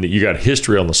 And then you got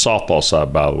history on the softball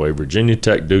side, by the way. Virginia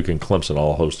Tech, Duke, and Clemson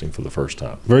all hosting for the first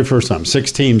time. Very first time.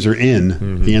 6 teams are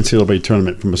in the NCAA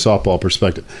tournament from a softball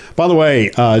perspective. By the way,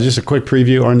 just a quick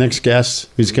preview. Our next guest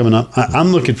who's coming up,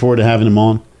 I'm looking forward to having him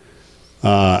on.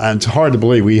 And it's hard to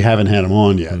believe we haven't had him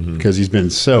on yet because he's been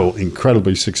so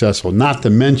incredibly successful. Not to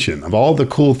mention, of all the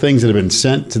cool things that have been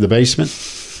sent to the basement,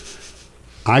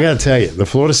 I got to tell you, the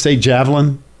Florida State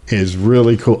Javelin is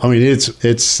really cool. I mean,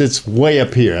 it's way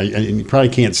up here. You probably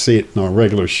can't see it in a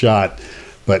regular shot,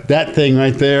 but that thing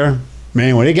right there,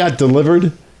 man, when it got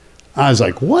delivered, I was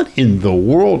like, what in the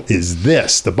world is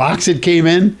this? The box that came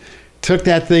in, took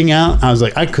that thing out. I was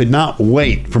like, I could not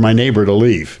wait for my neighbor to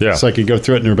leave so I could go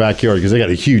throw it in their backyard because they got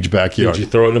a huge backyard. Did you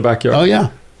throw it in the backyard? Oh,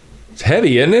 yeah. It's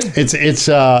heavy, isn't it? It's.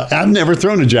 I've never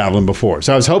thrown a javelin before,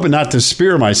 so I was hoping not to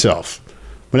spear myself.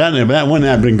 But that wouldn't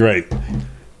have been great.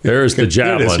 There's the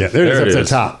javelin. There it is up the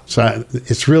top. So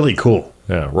it's really cool.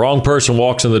 Yeah. Wrong person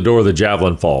walks in the door, the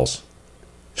javelin falls.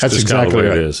 That's exactly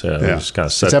right. It is. Yeah. Just kind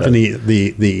of set it's up in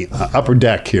the upper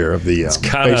deck here of the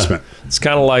basement. It's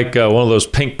kind of like one of those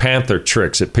Pink Panther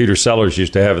tricks that Peter Sellers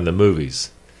used to have in the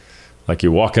movies. Like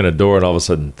you walk in a door and all of a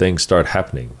sudden things start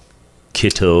happening.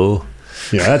 Kiddo.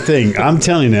 Yeah, that thing. I'm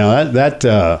telling you now, that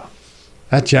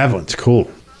javelin's cool.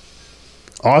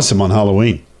 Awesome on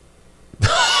Halloween.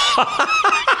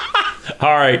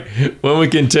 All right, when we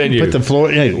continue, put the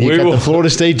the Florida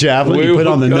State javelin. You put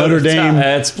on the Notre Dame.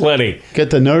 That's plenty. Get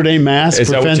the Notre Dame mask. Is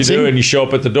for that fencing. what you do? And you show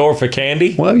up at the door for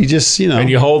candy? Well, you just and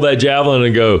you hold that javelin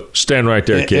and go, stand right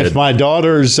there, kid. If my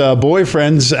daughter's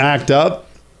boyfriends act up,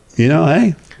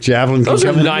 hey, javelin. Those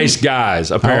are nice guys.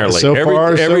 Apparently, so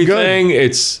far, everything. So good.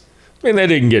 It's. I mean, they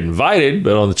didn't get invited,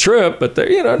 but on the trip, but they're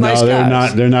nice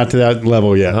guys. They're not to that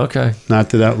level yet. Okay, not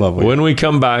to that level. When we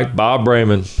come back, Bob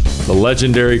Brayman, the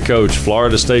legendary coach,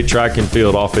 Florida State track and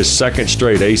field, off his second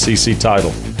straight ACC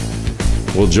title.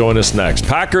 will join us next.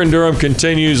 Packer and Durham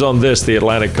continues on this, the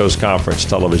Atlantic Coast Conference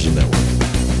Television Network.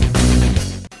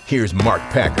 Here's Mark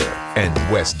Packer and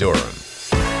Wes Durham.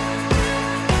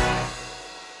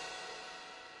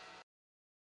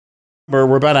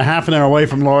 We're about a half an hour away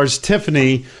from Lars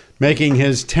Tiffany making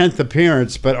his 10th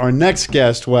appearance, but our next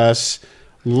guest, Wes,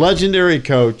 legendary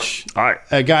coach. All right.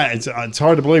 A guy, it's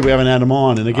hard to believe we haven't had him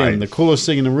on. And again, the coolest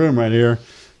thing in the room right here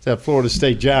is that Florida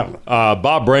State javelin.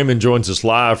 Bob Brayman joins us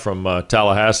live from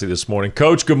Tallahassee this morning.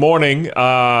 Coach, good morning. We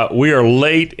are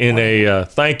late in a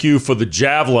thank you for the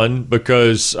javelin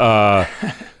because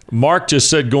Mark just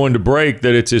said going to break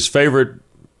that it's his favorite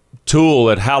tool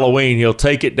at Halloween. He'll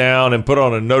take it down and put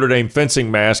on a Notre Dame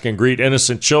fencing mask and greet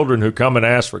innocent children who come and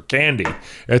ask for candy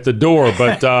at the door.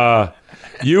 But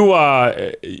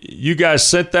you guys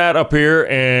sent that up here,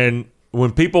 and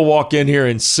when people walk in here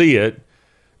and see it,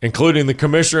 including the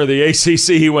commissioner of the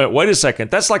ACC, he went, "Wait a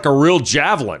second, that's like a real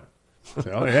javelin."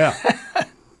 Oh yeah.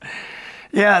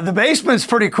 Yeah, the basement's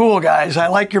pretty cool, guys. I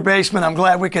like your basement. I'm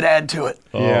glad we could add to it.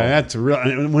 Yeah, that's real.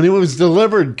 When it was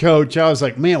delivered, Coach, I was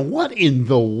like, man, what in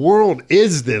the world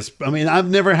is this? I mean, I've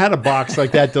never had a box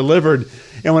like that delivered.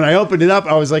 And when I opened it up,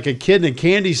 I was like a kid in a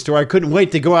candy store. I couldn't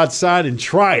wait to go outside and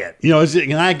try it.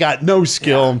 And I got no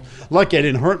skill. Yeah. Lucky I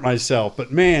didn't hurt myself.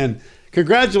 But, man,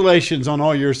 congratulations on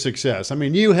all your success. I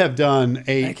mean, you have done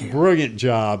a brilliant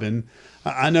job. And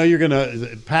I know you're going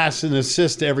to pass and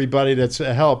assist to everybody that's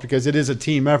helped because it is a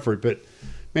team effort. But,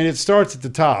 man, it starts at the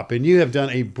top. And you have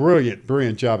done a brilliant,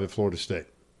 brilliant job at Florida State.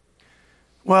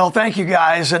 Well, thank you,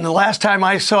 guys. And the last time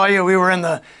I saw you, we were in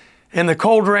the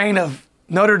cold rain of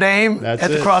Notre Dame at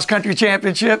the cross-country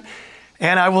championship.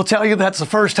 And I will tell you that's the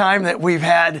first time that we've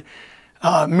had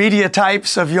media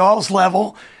types of y'all's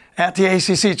level at the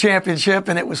ACC championship.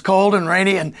 And it was cold and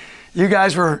rainy, and you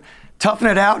guys were toughing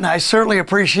it out, and I certainly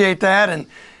appreciate that. And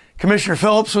Commissioner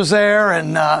Phillips was there,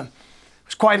 and it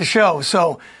was quite a show.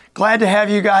 So glad to have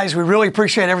you guys. We really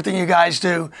appreciate everything you guys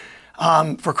do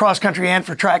for cross-country and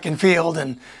for track and field.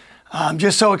 And I'm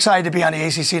just so excited to be on the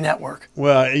ACC network.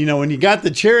 Well, when you got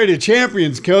the Chariot of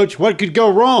Champions, Coach, what could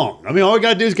go wrong? I mean, all you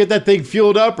got to do is get that thing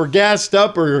fueled up or gassed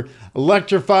up or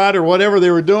electrified or whatever they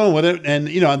were doing with it. And,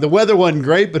 the weather wasn't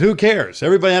great, but who cares?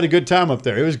 Everybody had a good time up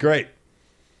there. It was great.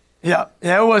 Yeah,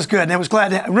 it was good. And it was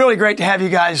really great to have you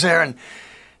guys there.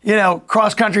 And,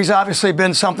 cross country's obviously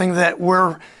been something that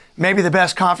we're maybe the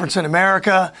best conference in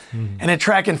America. Mm-hmm. And in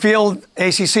track and field,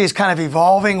 ACC is kind of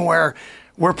evolving where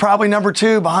we're probably number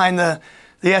 2 behind the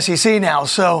SEC now.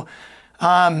 So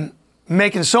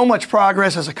making so much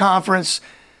progress as a conference,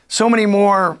 so many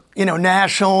more,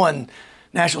 national and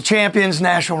national champions,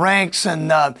 national ranks,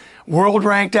 and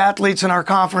world-ranked athletes in our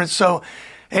conference. So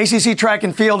ACC track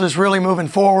and field is really moving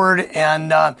forward,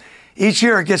 and each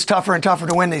year it gets tougher and tougher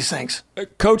to win these things.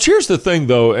 Coach, here's the thing,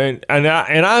 though, and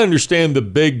I understand the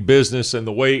big business and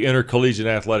the way intercollegiate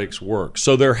athletics work.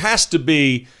 So there has to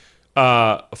be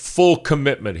full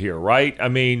commitment here, right? I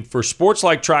mean, for sports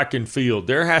like track and field,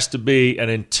 there has to be an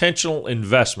intentional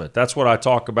investment. That's what I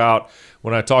talk about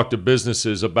when I talk to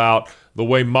businesses about the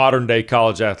way modern-day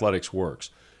college athletics works.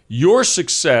 Your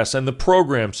success and the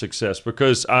program success,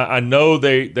 because I know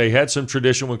they had some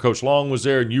tradition when Coach Long was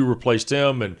there and you replaced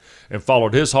him and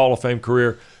followed his Hall of Fame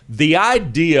career. The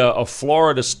idea of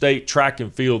Florida State track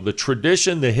and field, the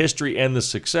tradition, the history, and the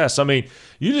success. I mean,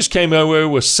 you just came away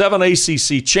with 7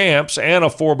 ACC champs and a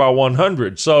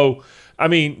 4x100. So, I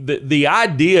mean, the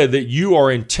idea that you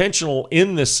are intentional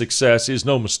in this success is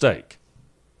no mistake.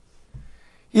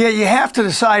 Yeah, you have to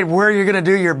decide where you're going to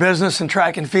do your business in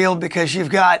track and field because you've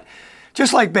got,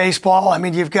 just like baseball, I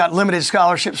mean, you've got limited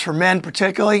scholarships for men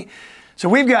particularly. So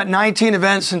we've got 19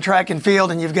 events in track and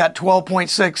field, and you've got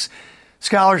 12.6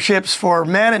 scholarships for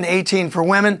men and 18 for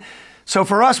women. So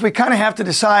for us, we kind of have to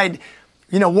decide,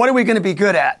 what are we going to be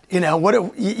good at?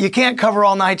 You can't cover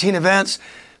all 19 events.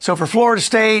 So for Florida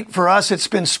State, for us, it's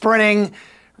been sprinting,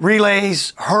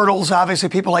 relays, hurdles, obviously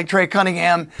people like Trey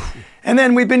Cunningham. And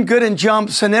then we've been good in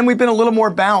jumps, and then we've been a little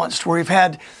more balanced where we've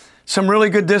had some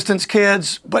really good distance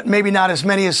kids, but maybe not as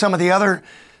many as some of the other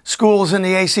schools in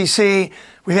the ACC.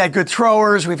 We've had good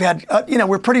throwers. We've had,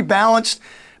 we're pretty balanced,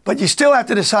 but you still have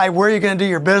to decide where you're going to do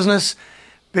your business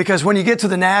because when you get to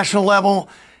the national level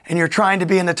and you're trying to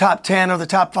be in the top 10 or the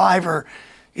top 5 or,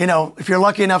 if you're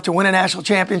lucky enough to win a national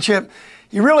championship,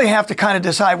 you really have to kind of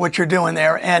decide what you're doing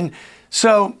there. And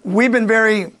so we've been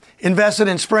very invested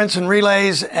in sprints and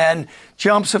relays and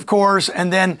jumps, of course,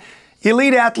 and then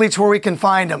elite athletes where we can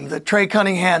find them, the Trey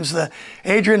Cunninghams, the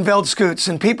Adrian Veldscoots,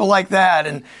 and people like that.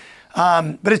 And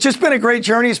but it's just been a great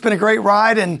journey. It's been a great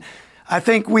ride, and I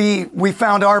think we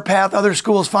found our path. Other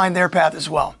schools find their path as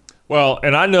well. Well,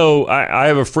 and I know I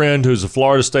have a friend who's a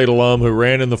Florida State alum who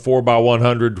ran in the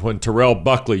 4x100 when Terrell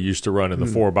Buckley used to run in the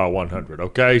 4x100.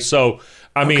 Okay, so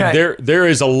I mean there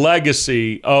is a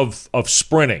legacy of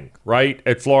sprinting right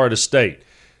at Florida State.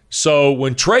 So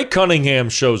when Trey Cunningham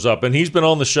shows up, and he's been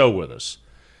on the show with us,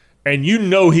 and you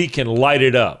know he can light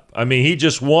it up. I mean, he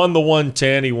just won the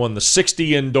 110. He won the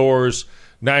 60 indoors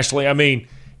nationally. I mean,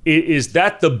 is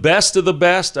that the best of the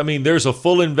best? I mean, there's a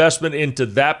full investment into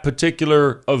that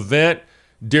particular event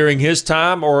during his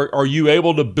time, or are you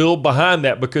able to build behind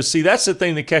that? Because, see, that's the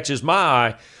thing that catches my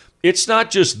eye. It's not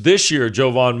just this year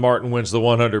Jovan Martin wins the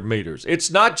 100 meters.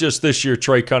 It's not just this year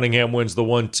Trey Cunningham wins the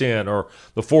 110 or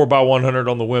the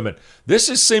 4x100 on the women. This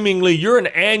is seemingly you're an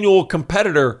annual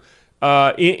competitor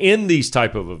in these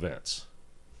type of events.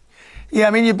 Yeah, I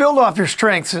mean, you build off your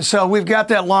strengths, and so we've got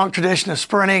that long tradition of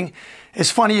sprinting. It's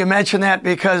funny you mention that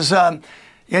because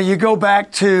you go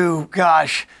back to,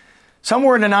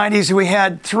 somewhere in the 90s we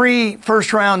had 3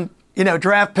 first-round,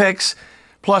 draft picks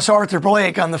plus Arthur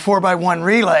Blake on the 4x1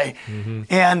 relay,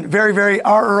 and very, very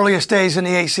our earliest days in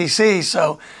the ACC.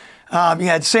 So you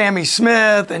had Sammy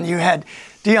Smith and you had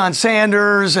Deion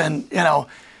Sanders and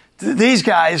these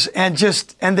guys, and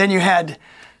then you had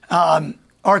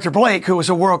Arthur Blake, who was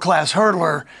a world-class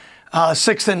hurdler,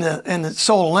 6th in the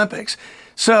Seoul Olympics.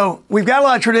 So we've got a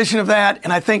lot of tradition of that,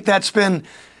 and I think that's been,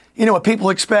 what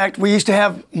people expect. We used to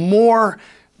have more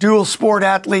dual sport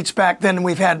athletes back then than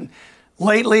we've had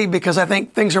lately because I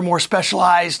think things are more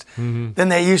specialized than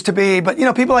they used to be. But,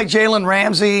 people like Jalen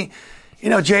Ramsey,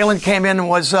 Jalen came in and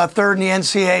was 3rd in the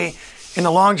NCAA in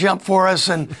the long jump for us.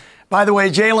 And by the way,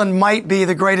 Jalen might be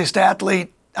the greatest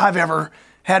athlete I've ever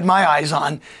had my eyes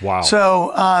on. Wow.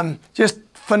 So just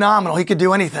phenomenal. He could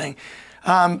do anything.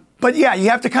 But yeah, you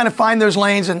have to kind of find those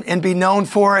lanes and be known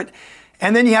for it.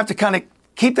 And then you have to kind of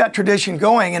keep that tradition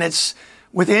going. And it's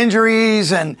with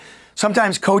injuries and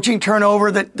sometimes coaching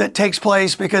turnover that takes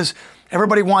place because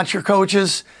everybody wants your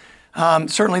coaches.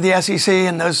 Certainly the SEC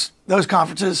and those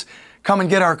conferences come and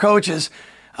get our coaches.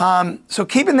 So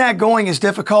keeping that going is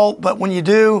difficult, but when you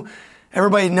do,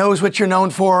 everybody knows what you're known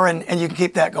for and you can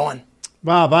keep that going.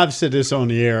 Bob, I've said this on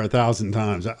the air 1,000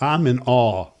 times. I'm in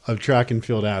awe of track and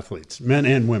field athletes, men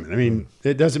and women. I mean,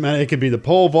 it doesn't matter. It could be the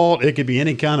pole vault. It could be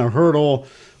any kind of hurdle,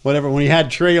 whatever. When we had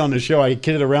Trey on the show, I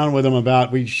kidded around with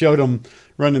him we showed him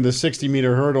running the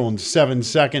 60-meter hurdle in 7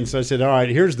 seconds. I said, all right,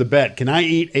 here's the bet. Can I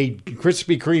eat a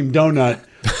Krispy Kreme donut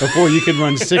before you can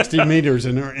run 60 meters?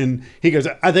 And he goes,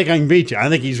 I think I can beat you. I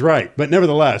think he's right. But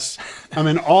nevertheless, I'm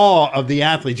in awe of the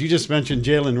athletes. You just mentioned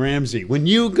Jalen Ramsey. When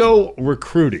you go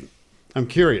recruiting, I'm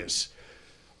curious.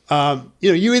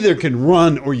 You either can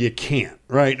run or you can't,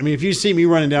 right? I mean, if you see me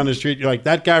running down the street, you're like,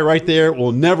 that guy right there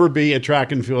will never be a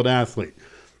track and field athlete.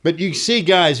 But you see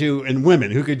guys and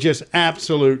women who could just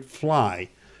absolute fly.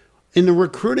 In the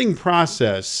recruiting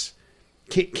process,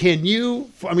 can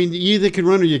you, I mean, you either can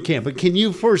run or you can't, but can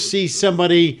you foresee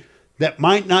somebody that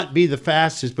might not be the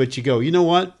fastest, but you go, you know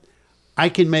what? I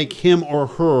can make him or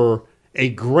her a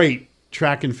great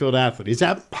track and field athlete. Is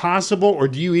that possible, or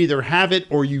do you either have it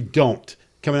or you don't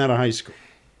coming out of high school?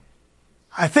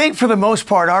 I think for the most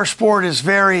part, our sport is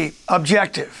very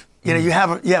objective. You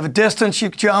have a distance you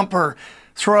jump or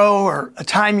throw or a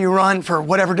time you run for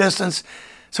whatever distance.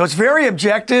 So it's very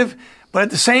objective, but at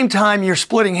the same time, you're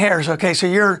splitting hairs. Okay, so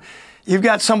you've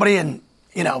got somebody in,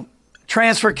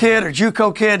 transfer kid or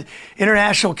JUCO kid,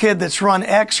 international kid that's run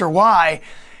X or Y,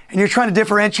 and you're trying to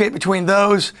differentiate between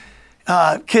those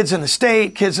kids in the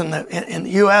state, kids in the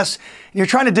U.S., and you're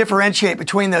trying to differentiate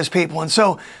between those people. And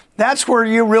so that's where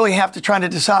you really have to try to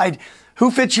decide who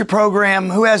fits your program,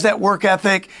 who has that work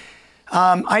ethic.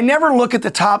 I never look at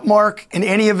the top mark in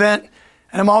any event,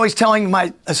 and I'm always telling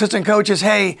my assistant coaches,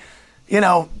 hey,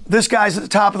 this guy's at the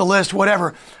top of the list,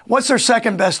 whatever. What's their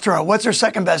second best throw? What's their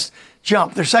second best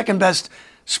jump? Their second best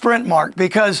sprint mark?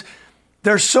 Because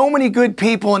there's so many good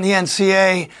people in the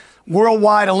NCAA,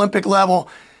 worldwide, Olympic level,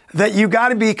 that you got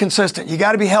to be consistent. You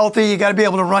got to be healthy. You got to be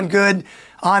able to run good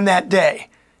on that day.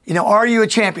 Are you a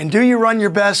champion? Do you run your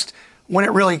best when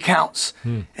it really counts?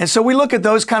 And so we look at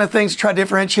those kind of things to try to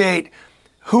differentiate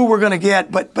who we're going to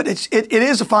get. But it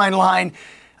is a fine line.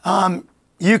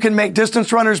 You can make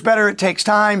distance runners better. It takes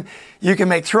time. You can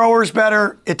make throwers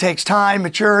better. It takes time,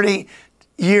 maturity,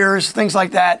 years, things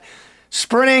like that.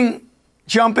 Sprinting,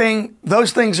 jumping,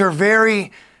 those things are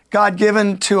very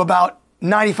God-given to about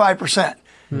 95%.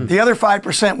 The other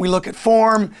 5%, we look at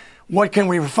form. What can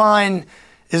we refine?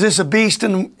 Is this a beast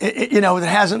that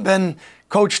hasn't been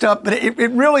coached up? But it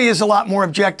really is a lot more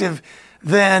objective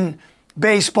than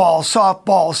baseball,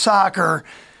 softball, soccer,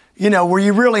 where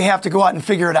you really have to go out and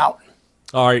figure it out.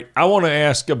 All right, I want to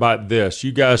ask about this.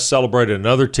 You guys celebrated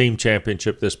another team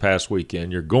championship this past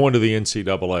weekend. You're going to the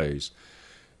NCAAs.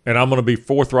 And I'm going to be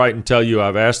forthright and tell you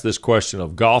I've asked this question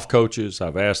of golf coaches.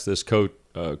 I've asked this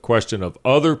question of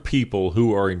other people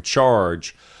who are in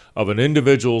charge of an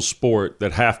individual sport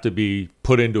that have to be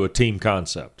put into a team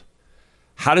concept.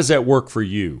 How does that work for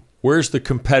you? Where's the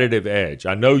competitive edge?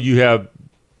 I know you have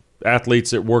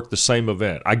athletes that work the same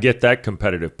event. I get that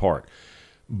competitive part.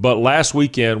 But last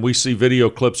weekend, we see video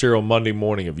clips here on Monday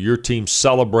morning of your team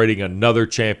celebrating another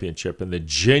championship and the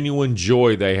genuine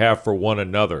joy they have for one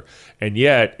another. And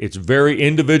yet, it's very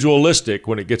individualistic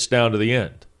when it gets down to the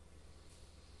end.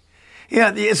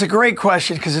 Yeah, it's a great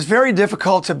question because it's very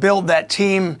difficult to build that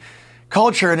team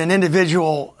culture in an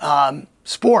individual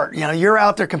sport. You know, you're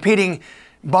out there competing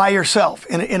by yourself.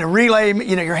 In a relay,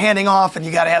 you know, you're handing off and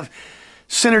you got to have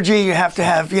synergy, you have to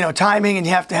have, you know, timing, and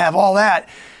you have to have all that.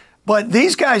 But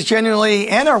these guys genuinely,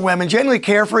 and our women, genuinely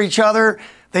care for each other.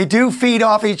 They do feed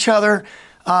off each other.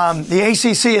 The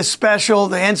ACC is special.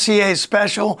 The NCAA is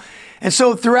special. And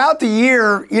so throughout the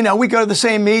year, you know, we go to the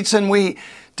same meets and we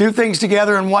do things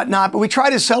together and whatnot, but we try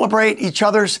to celebrate each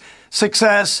other's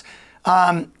success.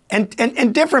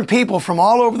 And different people from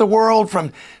all over the world,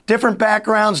 from different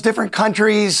backgrounds, different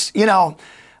countries, you know,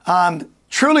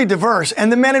 truly diverse.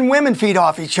 And the men and women feed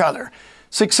off each other.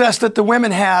 Success that the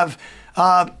women have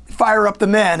fire up the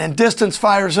men, and distance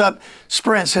fires up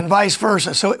sprints, and vice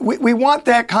versa. So we want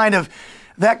that kind of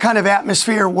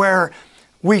atmosphere where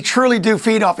we truly do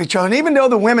feed off each other. And even though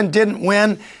the women didn't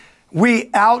win, we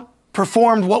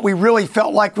outperformed what we really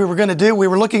felt like we were going to do. We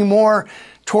were looking more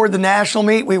toward the national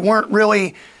meet. We weren't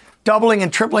really doubling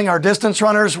and tripling our distance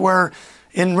runners, where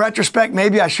in retrospect,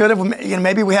 maybe I should have. You know,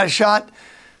 maybe we had a shot,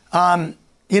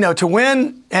 you know, to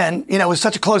win, and, you know, it was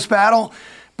such a close battle.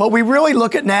 But we really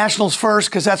look at nationals first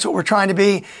because that's what we're trying to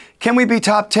be. Can we be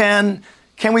top 10?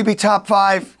 Can we be top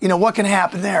 5? You know, what can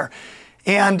happen there?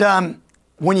 And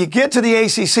when you get to the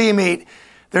ACC meet,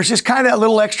 there's just kind of a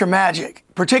little extra magic,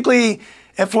 particularly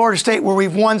at Florida State, where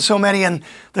we've won so many and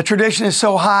the tradition is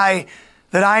so high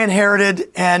that I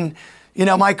inherited. And, you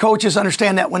know, my coaches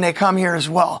understand that when they come here as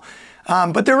well.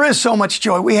 But there is so much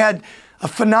joy. We had a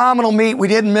phenomenal meet. We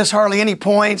didn't miss hardly any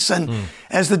points. And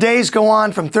as the days go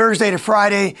on from Thursday to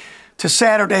Friday to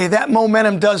Saturday, that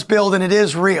momentum does build, and it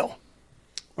is real.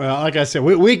 Well, like I said,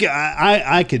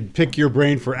 I could pick your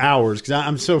brain for hours because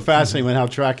I'm so fascinated with how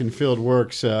track and field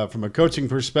works from a coaching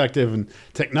perspective and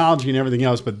technology and everything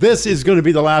else. But this is going to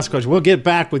be the last question. We'll get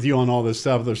back with you on all this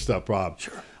other stuff, Bob.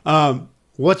 Sure.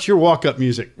 What's your walk-up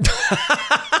music?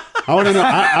 I want to know.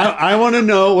 I want to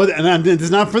know. And it's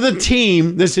not for the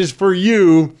team. This is for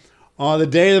you on the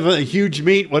day of a huge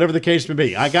meet, whatever the case may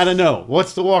be. I got to know.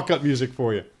 What's the walk-up music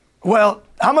for you? Well,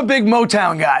 I'm a big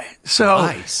Motown guy, so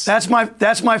nice. that's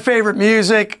my favorite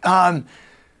music.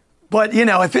 But you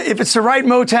know, if it's the right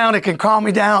Motown, it can calm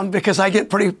me down because I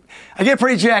get pretty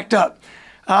jacked up.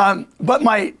 But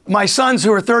my sons,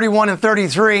 who are 31 and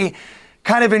 33,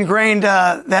 kind of ingrained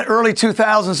that early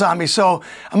 2000s on me. So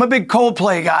I'm a big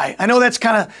Coldplay guy. I know that's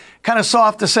kind of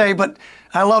soft to say, but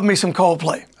I love me some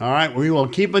Coldplay. All right, we will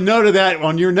keep a note of that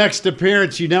on your next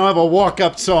appearance. You now have a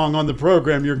walk-up song on the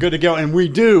program. You're good to go, and we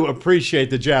do appreciate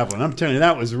the javelin. I'm telling you,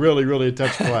 that was really, really a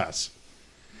touch class.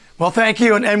 Well, thank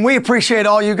you, and we appreciate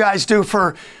all you guys do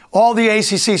for all the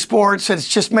ACC sports. It's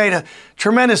just made a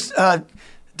tremendous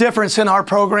difference in our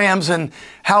programs and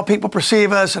how people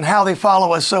perceive us and how they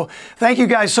follow us. So thank you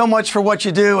guys so much for what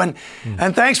you do, and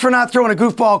thanks for not throwing a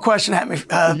goofball question at me,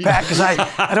 Pat, because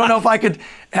I don't know if I could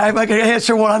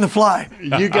answer one on the fly.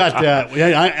 You got that.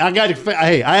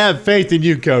 Hey, I have faith in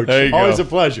you, Coach. There you Always go. A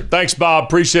pleasure. Thanks, Bob.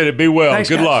 Appreciate it. Be well. Thanks,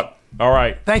 Good guys. luck. All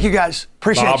right. Thank you, guys.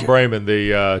 Appreciate Bob you. Brayman,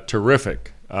 the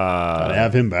terrific Gotta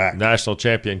have him back. national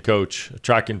champion coach,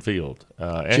 track and field,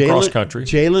 and cross country.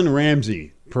 Jalen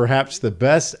Ramsey, perhaps the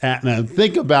best. Now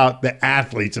think about the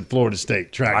athletes at Florida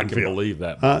State track I and can field. believe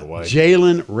that, by the way.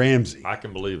 Jalen Ramsey. I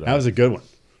can believe that. That was a good one.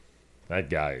 That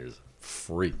guy is a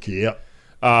freak. Yep.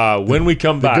 When we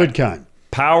come back, Good kind.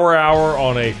 Power Hour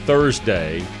on a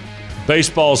Thursday.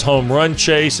 Baseball's home run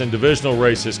chase and divisional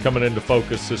races coming into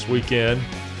focus this weekend.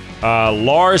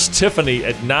 Lars Tiffany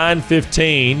at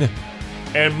 9:15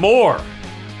 and more.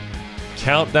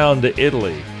 Countdown to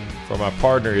Italy from our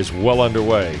partner is well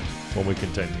underway when we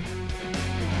continue.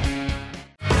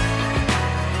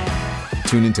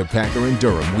 Tune into Packer and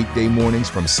Durham weekday mornings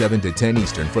from 7 to 10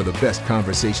 Eastern for the best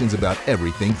conversations about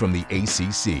everything from the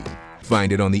ACC.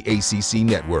 Find it on the ACC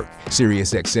Network,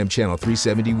 SiriusXM Channel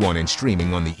 371, and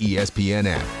streaming on the ESPN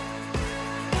app.